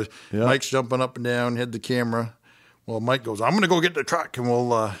 And so Mike's jumping up and down, had the camera. Well, Mike goes, I'm going to go get the truck and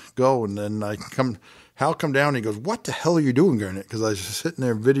we'll go. And then Hal come down and he goes, what the hell are you doing, Garnett? Because I was just sitting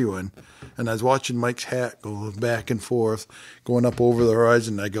there videoing and I was watching Mike's hat go back and forth, going up over the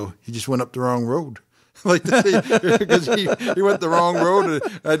horizon. I go, he just went up the wrong road. Like, because he went the wrong road. And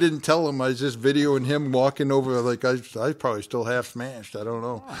I didn't tell him. I was just videoing him walking over. Like, I was probably still half smashed. I don't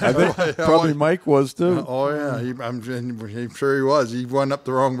know. I think probably Mike was too. Oh, yeah. I'm sure he was. He went up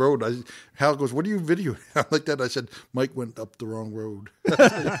the wrong road. Hal goes, what are you videoing? I'm like that. I said, Mike went up the wrong road.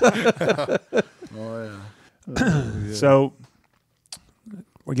 Oh, yeah. So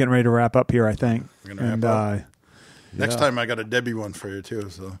we're getting ready to wrap up here, I think. We're going to wrap up. Next time I got a Debbie one for you, too,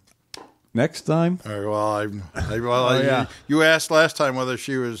 so. Next time? All right, you asked last time whether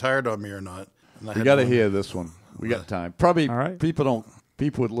she was hard on me or not. You got to hear this one. We got time. Probably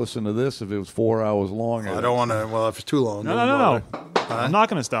people would listen to this if it was 4 hours long. I don't want to. Well, if it's too long. No. I'm not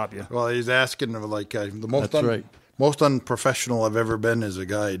going to stop you. Well, he's asking like the most unprofessional I've ever been as a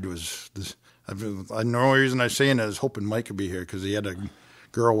guide was this. The only reason I'm saying it is hoping Mike could be here because he had a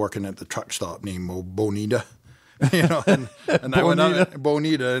girl working at the truck stop named Bonita. And I went out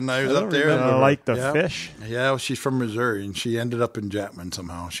Bonita, and I was up there. Like the fish? Yeah, well, she's from Missouri, and she ended up in Chapman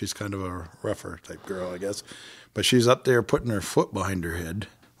somehow. She's kind of a rougher type girl, I guess. But she's up there putting her foot behind her head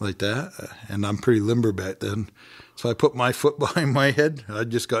like that, and I'm pretty limber back then. So I put my foot behind my head.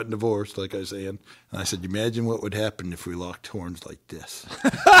 I'd just gotten divorced, like I was saying. And I said, imagine what would happen if we locked horns like this.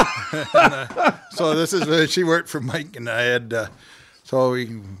 So this is she worked for Mike, and I had... So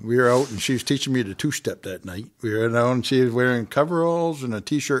we were out, and she was teaching me to two-step that night. We were out, and she was wearing coveralls and a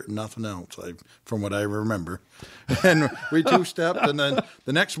T-shirt and nothing else, from what I remember. And we two-stepped, and then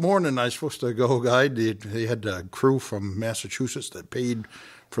the next morning I was supposed to go guide. They had a crew from Massachusetts that paid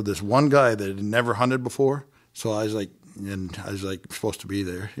for this one guy that had never hunted before. So I was like supposed to be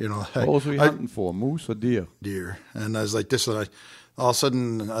there. What was we hunting for, moose or deer? Deer. And I was like this, and all of a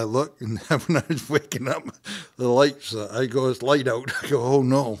sudden, I look, and when I was waking up, the lights, I go, it's light out. I go, oh,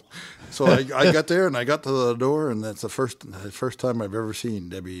 no. So I got there, and I got to the door, and that's the first time I've ever seen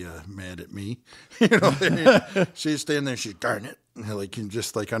Debbie mad at me. She's standing there, she's, Garnett,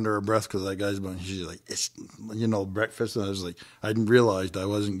 just like under her breath, because that guy's been, she's like, it's, breakfast. And I was like, I didn't realize I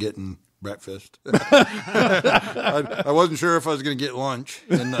wasn't getting breakfast. I wasn't sure if I was going to get lunch.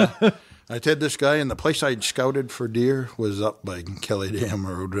 And I had this guy, and the place I'd scouted for deer was up by Kelly Dam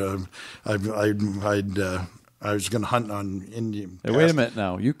Road. I was going to hunt on Indian. Hey, wait a minute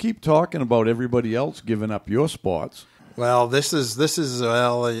now. You keep talking about everybody else giving up your spots. Well, this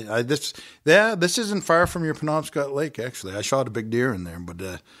isn't far from your Penobscot Lake. Actually, I shot a big deer in there,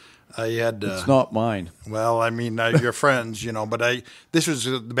 but I had. It's not mine. Well, I mean, your friends, But this was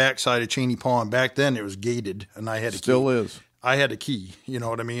the backside of Cheney Pond. Back then, it was gated, and I had a still key. Is. I had a key, you know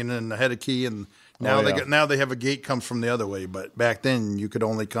what I mean, and I had a key, and now they have a gate comes from the other way. But back then, you could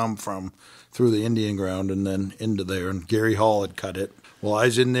only come from through the Indian ground and then into there. And Gary Hall had cut it. Well, I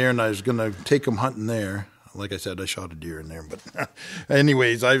was in there, and I was going to take him hunting there. Like I said, I shot a deer in there. But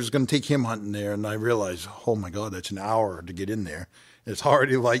anyways, I was going to take him hunting there, and I realized, oh my God, that's an hour to get in there. It's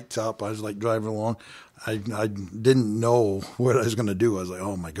already lights up. I was like driving along. I didn't know what I was going to do. I was like,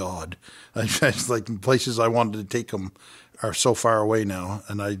 oh my God. It's like places I wanted to take them are so far away now.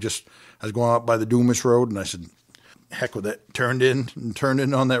 And I was going up by the Dumas Road, and I said, heck with it. Turned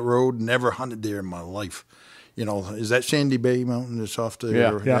in on that road. Never hunted there in my life. Is that Sandy Bay Mountain? It's off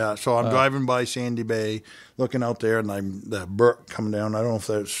there. Yeah. So I'm driving by Sandy Bay, looking out there, and that brook coming down. I don't know if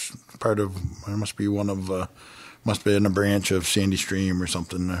that's part of, it must be must be in a branch of Sandy Stream or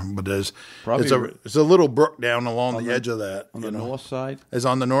something. But it's a little brook down along the edge of that. On the north side? It's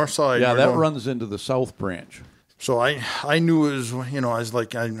on the north side. Yeah, that runs into the south branch. So I knew it was, I was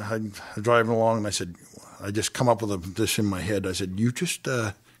like, I driving along, and I said, I just come up with this in my head. I said, you just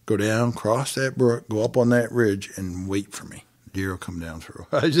go down, cross that brook, go up on that ridge, and wait for me. Deer will come down through.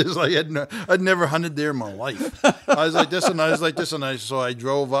 I'd never hunted there in my life. I was like this, and I was like this, and so I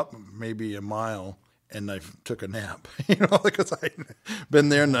drove up maybe a mile, and I took a nap, because I'd been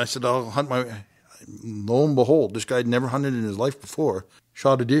there, and I said, I'll hunt lo and behold, this guy had never hunted in his life before,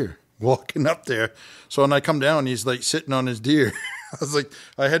 shot a deer walking up there. So when I come down, he's like sitting on his deer. I was like,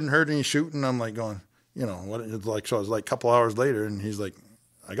 I hadn't heard any shooting. I'm like going, what it's like. So I was like a couple hours later, and he's like,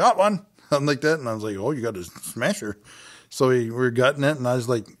 I got one. Something like that. And I was like, oh, you got a smasher. So we were gutting it, and I was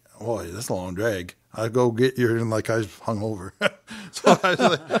like, boy, that's a long drag. I go get your, and like I was hungover. So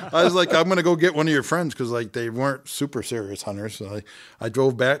I was like, I'm going to go get one of your friends, because like they weren't super serious hunters. So I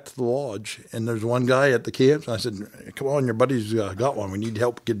drove back to the lodge, and there's one guy at the camp. And I said, come on, your buddy's got one. We need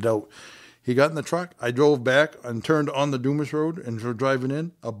help get it out. He got in the truck. I drove back and turned on the Dumas Road, and we're driving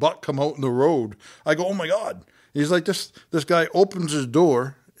in. A buck come out in the road. I go, oh my God. He's like, this guy opens his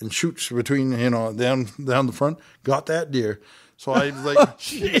door and shoots between, down the front. Got that deer. So I was like, oh,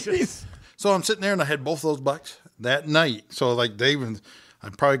 jeez. So I'm sitting there, and I had both those bucks that night. So like I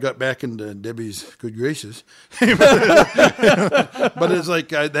probably got back into Debbie's good graces. But it's like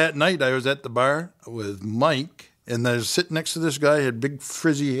that night I was at the bar with Mike, and I was sitting next to this guy, he had big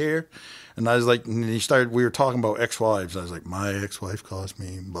frizzy hair. And I was like, and we were talking about ex-wives. I was like, my ex-wife cost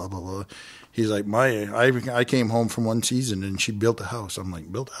me blah, blah, blah. He's like, I came home from one season, and she built a house. I'm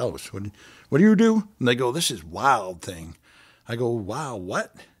like, built a house? What do you do? And they go, this is wild thing. I go, wow,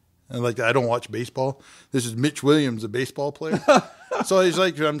 what? And like, I don't watch baseball. This is Mitch Williams, a baseball player. So he's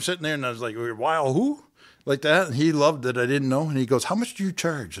like, I'm sitting there, and I was like, wow, who? Like that. And he loved it. I didn't know. And he goes, how much do you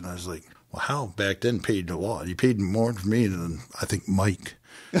charge? And I was like, well, Hal back then paid a lot. He paid more for me than, I think, Mike.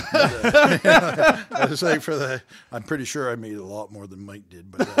 I was like, I'm pretty sure I made a lot more than Mike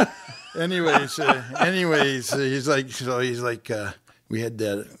did. But anyways, he's like, we had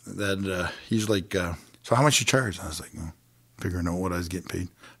that, he's like, so how much you charge? And I was like, figuring out what I was getting paid.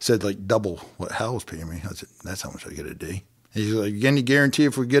 Said like double what Hal was paying me. I said, that's how much I get a day. He's like, any guarantee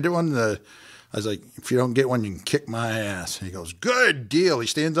if we get one? I was like, if you don't get one, you can kick my ass. And he goes, good deal. He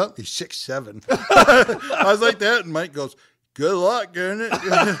stands up. He's 6'7". I was like that. And Mike goes, good luck, Garnett.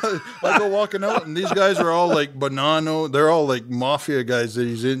 I go walking out, and these guys are all like Bonanno. They're all like mafia guys that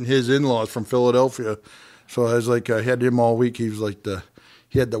his in-laws from Philadelphia. So I was like, I had him all week. He was like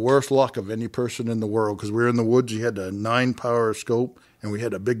he had the worst luck of any person in the world, because we were in the woods. He had a 9-power scope, and we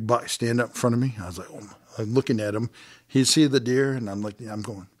had a big buck stand up in front of me. I was like, I'm looking at him. He'd see the deer, and I'm like, I'm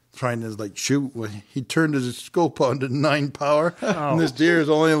going, trying to like shoot. Well, he turned his scope on to 9-power, and this deer is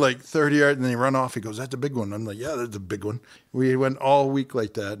only like 30 yards, and then he run off. He goes, that's a big one. I'm like, yeah, that's a big one. We went all week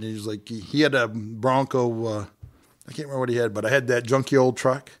like that, and he's like, he had a Bronco, I can't remember what he had, but I had that junky old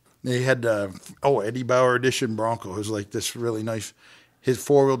truck. He had Eddie Bauer edition Bronco. It was like this really nice. His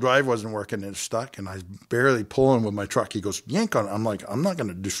 4-wheel drive wasn't working, and it stuck, and I was barely pulling with my truck. He goes, yank on it. I'm like, I'm not going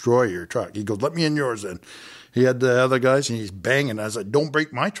to destroy your truck. He goes, let me in yours then. He had the other guys, and he's banging. I was like, don't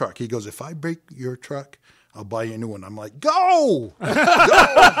break my truck. He goes, if I break your truck, I'll buy you a new one. I'm like, go! Go!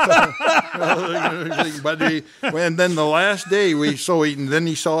 And then the last day, we saw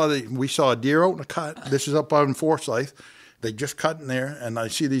a deer out in the cut. This is up on Forsyth. They just cut in there, and I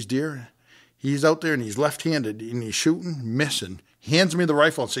see these deer. He's out there, and he's left-handed, and he's shooting, missing. He hands me the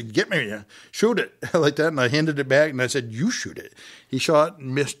rifle and said, get me, shoot it, like that. And I handed it back, and I said, you shoot it. He shot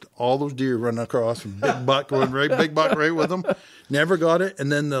and missed all those deer running across, and big buck right with him. Never got it.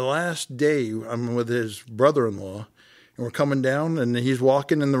 And then the last day, I'm with his brother-in-law, and we're coming down, and he's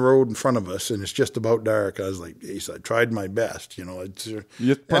walking in the road in front of us, and it's just about dark. I was like, geez, I tried my best. You're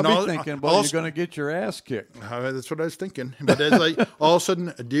probably thinking, well, you're going to get your ass kicked. That's what I was thinking. But it's like, all of a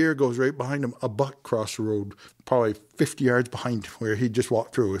sudden, a deer goes right behind him. A buck crossed the road, probably 50 yards behind where he just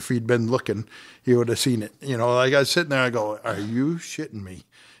walked through. If he'd been looking, he would have seen it. Like I was sitting there, I go, are you shitting me?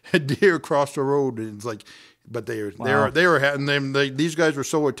 A deer crossed the road, and it's like, but they were having them. These guys were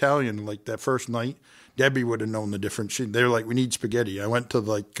so Italian. Like that first night, Debbie would have known the difference. They're like, we need spaghetti. I went to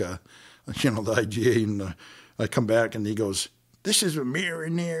like, the IGA, and I come back, and he goes, this is a mirror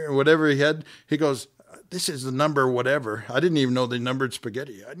in there, or whatever he had. He goes, this is the number whatever. I didn't even know they numbered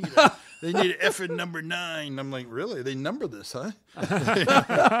spaghetti. They need an effing number 9. I'm like, really? They number this, huh?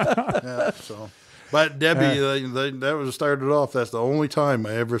 Yeah, so. But Debbie, that was started off. That's the only time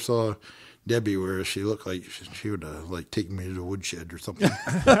I ever saw Debbie where she looked like she would like take me to the woodshed or something.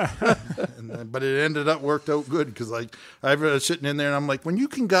 But it ended up worked out good, because like I was sitting in there, and I'm like, when you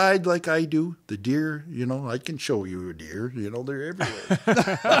can guide like I do, the deer, I can show you a deer. They're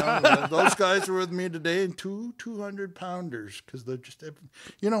everywhere. Those guys were with me today, and 200-pounders, because they're just,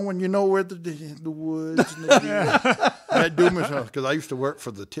 when you know where the woods and the deer. I do myself, because I used to work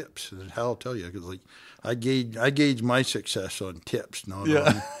for the tips. And I'll tell you, because like I gauge my success on tips. So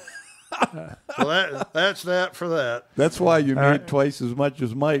that's that for that. That's why you made twice as much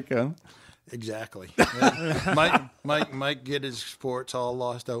as Mike, huh? Exactly. Mike get his sports all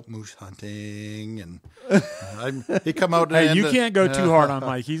lost out moose hunting, and he come out. Hey, you can't go too hard on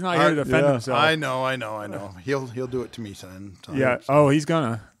Mike. He's not here to defend himself. I know. He'll do it to me, son. Yeah. Oh, he's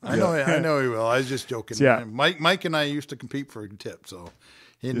gonna. I know he will. I was just joking. Yeah. Mike and I used to compete for a tip, so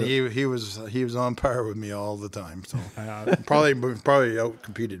he was on par with me all the time. So probably out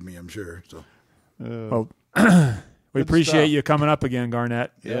competed me, I'm sure. So. Well. We appreciate you coming up again,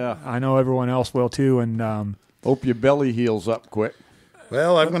 Garnett. Yeah. I know everyone else will too. And hope your belly heals up quick.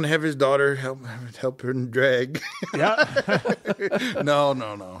 Well, I'm going to have his daughter help her drag. Yeah.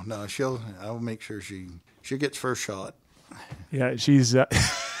 No. I'll make sure she gets first shot. Yeah, she's.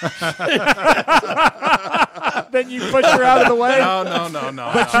 Then you push her out of the way. No.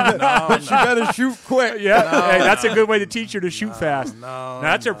 But you got to shoot quick. Yeah, that's a good way to teach her to shoot fast.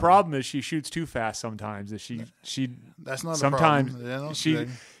 That's her problem is she shoots too fast sometimes. Is she? That's not sometimes a problem. she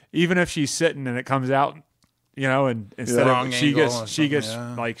even if she's sitting and it comes out, and instead of she gets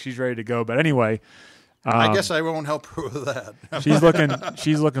like she's ready to go. But anyway, I guess I won't help her with that.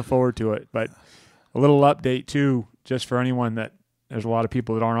 she's looking forward to it. But a little update too, just for anyone that there's a lot of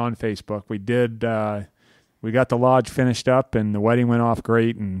people that aren't on Facebook. We got the lodge finished up and the wedding went off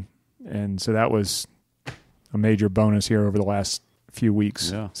great, and so that was a major bonus here over the last few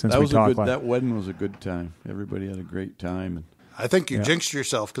weeks since we talked. That wedding was a good time. Everybody had a great time. And I think you jinxed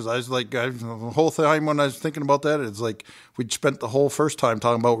yourself because I was like, the whole time when I was thinking about that, it's like we'd spent the whole first time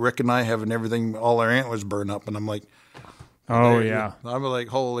talking about Rick and I having everything, all our antlers burned up, and I'm like, oh yeah, I'm like,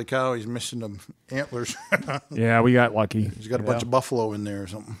 holy cow, he's missing the antlers. Yeah, we got lucky. He's got a bunch of buffalo in there or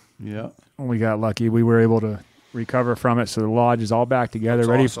something. Yeah, we got lucky. We were able to recover from it, so the lodge is all back together,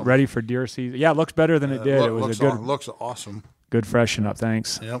 ready for deer season. Yeah, it looks better than it did. It was looks awesome. Good freshen up.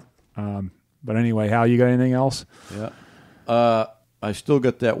 Thanks. Yep. But anyway, Hal, you got anything else? Yeah. I still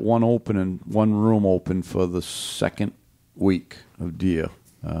got that one room open for the second week of deer.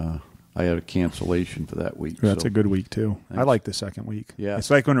 I had a cancellation for that week. That's a good week too. Thanks. I like the second week. Yeah, it's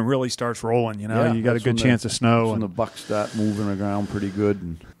like when it really starts rolling. You got a good chance of snow, and the bucks start moving around pretty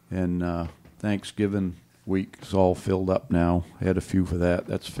good. And Thanksgiving week is all filled up now. I had a few for that.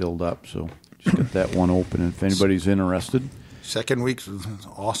 That's filled up, so just got that one open. If anybody's interested, second week's an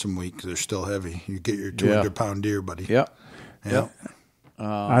awesome week. They're still heavy. You get your 200-pound deer, buddy. Yeah.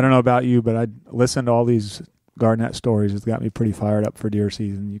 I don't know about you, but I listened to all these Garnett stories. It's got me pretty fired up for deer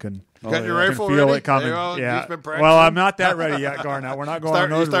season. You can got your rifle feel ready? it coming. Yeah. Well, I'm not that ready yet, Garnett. We're not going on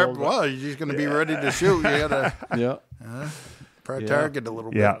those roads. Well, you're just going to be ready to shoot. You got to target a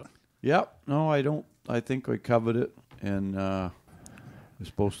little bit. Yeah. Yep. No, I don't. I think I covered it, and we're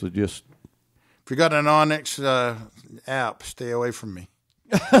supposed to just. If you got an Onyx app, stay away from me.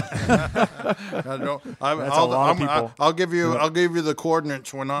 I'll give you the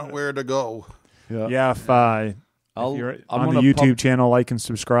coordinates. We're not where to go. Yeah. If you're on the YouTube channel, like and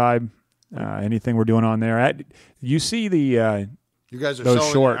subscribe. Anything we're doing on there. You see the you guys are those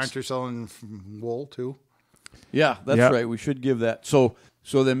selling shorts. Aren't you selling wool too? Yeah, that's right. We should give that. So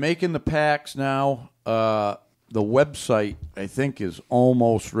they're making the packs now. The website, I think, is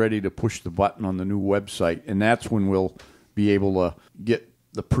almost ready to push the button on the new website, and that's when we'll be able to get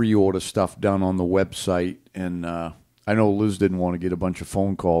the pre-order stuff done on the website. And I know Liz didn't want to get a bunch of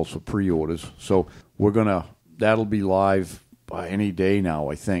phone calls for pre-orders, so that'll be live by any day now,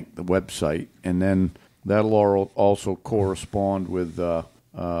 I think, the website. And then that'll also correspond with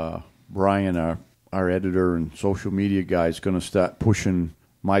Brian, our editor and social media guy, is going to start pushing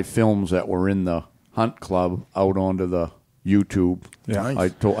my films that were in the Hunt Club out onto the YouTube. Yeah,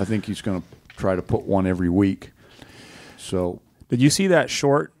 nice. I think he's going to try to put one every week. So, did you see that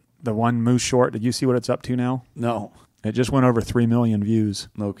short, the one moose short? Did you see what it's up to now? No, it just went over 3 million views.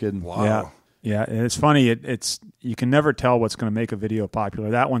 No kidding. Wow. Yeah. And it's funny. It's you can never tell what's going to make a video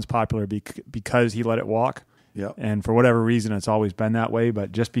popular. That one's popular because he let it walk. Yeah. And for whatever reason, it's always been that way.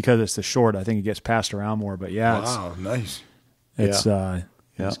 But just because it's the short, I think it gets passed around more. But wow, nice. It's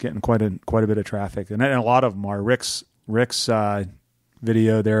it's getting quite a bit of traffic, and a lot of them are. Rick's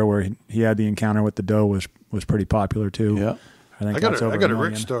video there where he had the encounter with the doe was pretty popular too. Yeah. I got a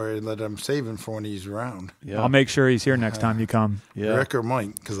Rick story that I'm saving for when he's around. Yeah. I'll make sure he's here next time you come. Yeah. Rick or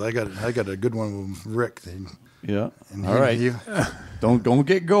Mike, because I got a good one with Rick. Yeah. All right. Don't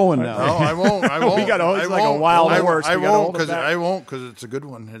get going now. No, I won't. We got like a wild horse. I won't because it's a good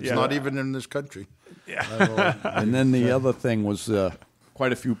one. It's not even in this country. Yeah. And then the other thing was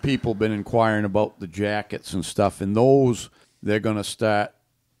quite a few people been inquiring about the jackets and stuff, and those they're going to start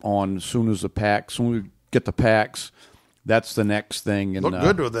on as soon as we get the packs. That's the next thing. And look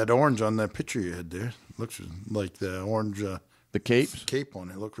good with that orange on that picture you had there. Looks like the orange The capes? Cape one.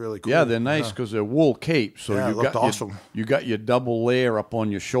 It looked really cool. Yeah, they're nice because they're wool capes. So it looked awesome. You got your double layer up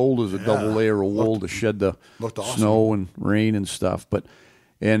on your shoulders, a double layer of wool to shed the snow and rain and stuff.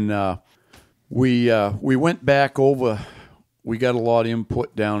 We went back over. We got a lot of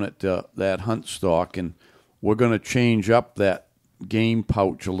input down at that hunt stock, and we're going to change up that game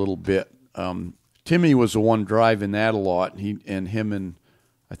pouch a little bit. Timmy was the one driving that a lot, and him and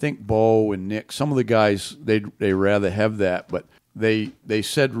I think Bo and Nick, some of the guys, they rather have that, but they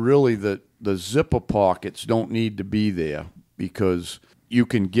said really that the zipper pockets don't need to be there because you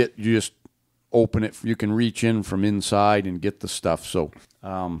just open it, you can reach in from inside and get the stuff. So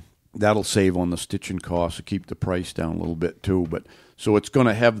that'll save on the stitching costs to keep the price down a little bit too. But so it's going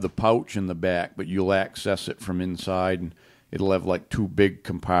to have the pouch in the back, but you'll access it from inside, and it'll have like 2 big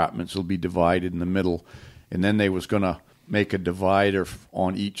compartments. It'll be divided in the middle, and then they was going to make a divider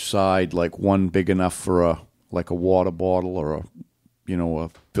on each side, like one big enough for a water bottle or a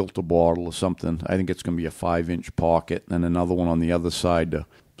filter bottle or something. I think it's going to be a 5-inch pocket, and another one on the other side to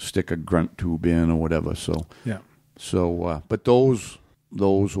stick a grunt tube in or whatever. So yeah. So, but those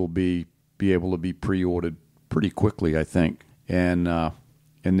will be able to be pre-ordered pretty quickly, I think, and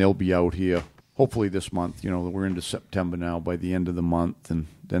they'll be out here hopefully this month. We're into September now. By the end of the month, and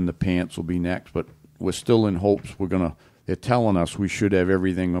then the pants will be next. But we're still in hopes they're telling us we should have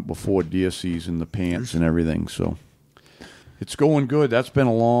everything before deer season, the pants and everything. So it's going good. That's been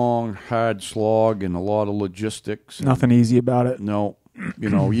a long, hard slog and a lot of logistics. Nothing easy about it. No,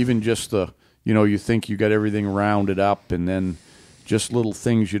 even just you think you got everything rounded up, and then just little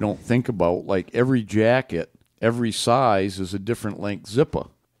things you don't think about, like every jacket, every size is a different length zipper.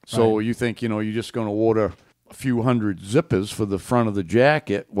 So you think, you're just going to order a few hundred zippers for the front of the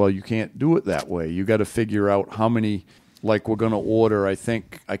jacket. Well, you can't do it that way. You got to figure out how many, like we're going to order, I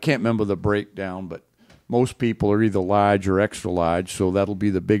can't remember the breakdown, but most people are either large or extra large, so that'll be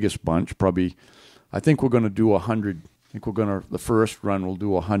the biggest bunch. Probably, I think we're going to do 100. The first run we'll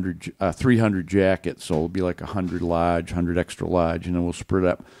do 300 jackets, so it'll be like 100 large, 100 extra large, and then we'll spread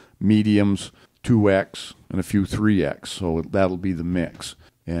up mediums, 2X, and a few 3X, so that'll be the mix.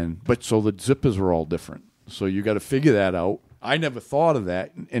 But so the zippers are all different, so you got to figure that out. I never thought of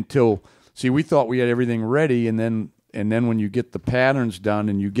that until, we thought we had everything ready, and then when you get the patterns done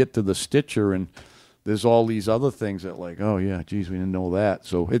and you get to the stitcher, and there's all these other things that we didn't know that.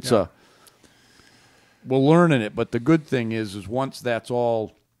 So it's we're learning it, but the good thing is once that's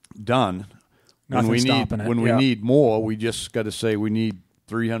all done, when we need more, we just got to say we need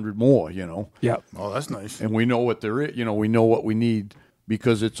 300 more, Yeah. Oh, that's nice. And we know what there is, we know what we need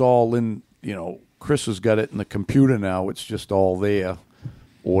because it's all in, Chris has got it in the computer now. It's just all there.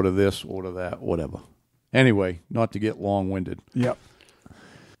 Order this, order that, whatever. Anyway, not to get long-winded. Yep.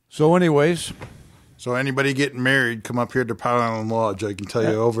 So anyways... So anybody getting married, come up here to Powder Island Lodge. I can tell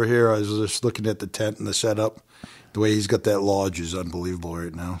you over here, I was just looking at the tent and the setup. The way he's got that lodge is unbelievable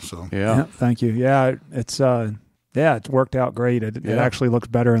right now. So yeah, thank you. Yeah, it's worked out great. It actually looks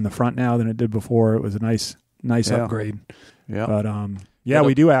better in the front now than it did before. It was a nice upgrade. Yeah. But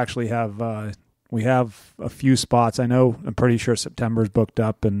we do actually have we have a few spots. I'm pretty sure September's booked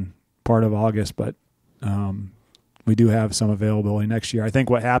up and part of August, but we do have some availability next year. I think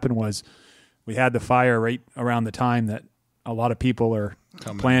what happened was we had the fire right around the time that a lot of people are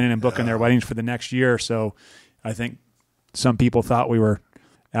planning and booking their weddings for the next year. So I think some people thought we were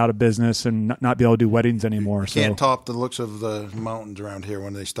out of business and not be able to do weddings anymore. Can't top the looks of the mountains around here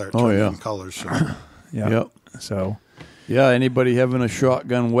when they start turning colors. So. So. Yeah, anybody having a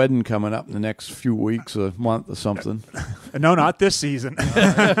shotgun wedding coming up in the next few weeks, a month or something? No, not this season.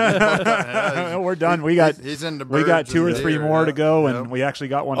 We're done. We got 2 or 3 more to go, and we actually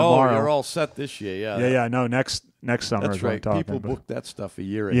got one tomorrow. Oh, you're all set this year, Yeah. No, next summer. That's is right. What I'm talking People about. book that stuff a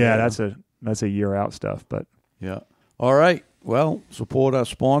year ahead. Yeah, that's a year out stuff, but yeah. All right. Well, support our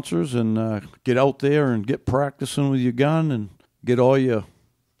sponsors and get out there and get practicing with your gun and get all your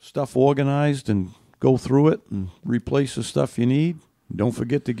stuff organized and go through it and replace the stuff you need. Don't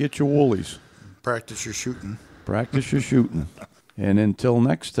forget to get your woolies. Practice your shooting. And until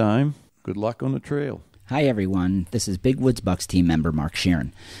next time, good luck on the trail. Hi, everyone. This is Big Woods Bucks team member Mark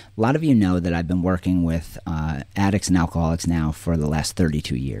Sheeran. A lot of you know that I've been working with addicts and alcoholics now for the last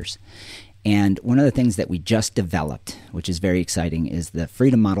 32 years. And one of the things that we just developed, which is very exciting, is the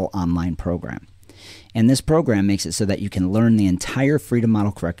Freedom Model online program. And this program makes it so that you can learn the entire Freedom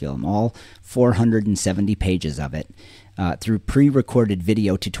Model curriculum, all 470 pages of it, through pre-recorded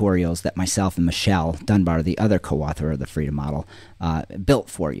video tutorials that myself and Michelle Dunbar, the other co-author of the Freedom Model, built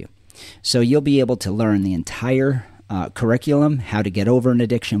for you. So you'll be able to learn the entire curriculum, how to get over an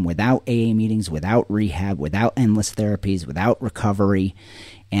addiction without AA meetings, without rehab, without endless therapies, without recovery,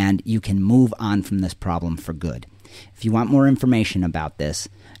 and you can move on from this problem for good. If you want more information about this,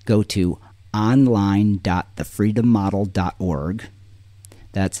 go to online.thefreedommodel.org.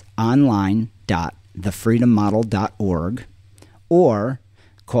 That's online.thefreedommodel.org, or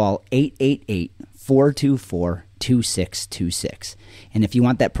call 888-424-2626. And if you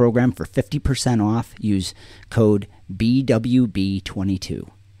want that program for 50% off, use code BWB22.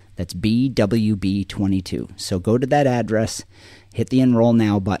 That's BWB22. So go to that address, hit the Enroll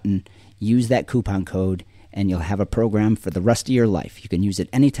Now button, use that coupon code, and you'll have a program for the rest of your life. You can use it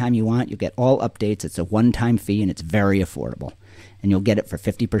anytime you want. You'll get all updates. It's a one-time fee, and it's very affordable. And you'll get it for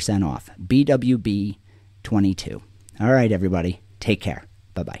 50% off. BWB22. All right, everybody. Take care.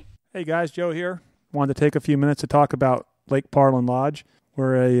 Bye-bye. Hey, guys. Joe here. Wanted to take a few minutes to talk about Lake Parlin Lodge.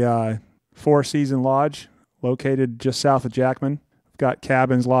 We're a four-season lodge located just south of Jackman. We've got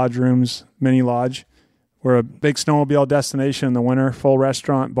cabins, lodge rooms, mini lodge. We're a big snowmobile destination in the winter, full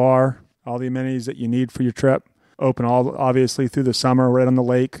restaurant, bar, all the amenities that you need for your trip. Open obviously through the summer, right on the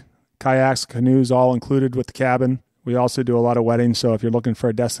lake. Kayaks, canoes, all included with the cabin. We also do a lot of weddings, so if you're looking for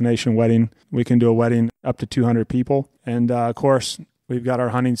a destination wedding, we can do a wedding up to 200 people. And, of course, we've got our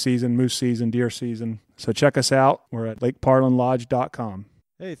hunting season, moose season, deer season. So check us out. We're at lakeparlinlodge.com.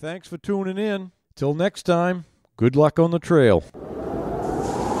 Hey, thanks for tuning in. Till next time, good luck on the trail.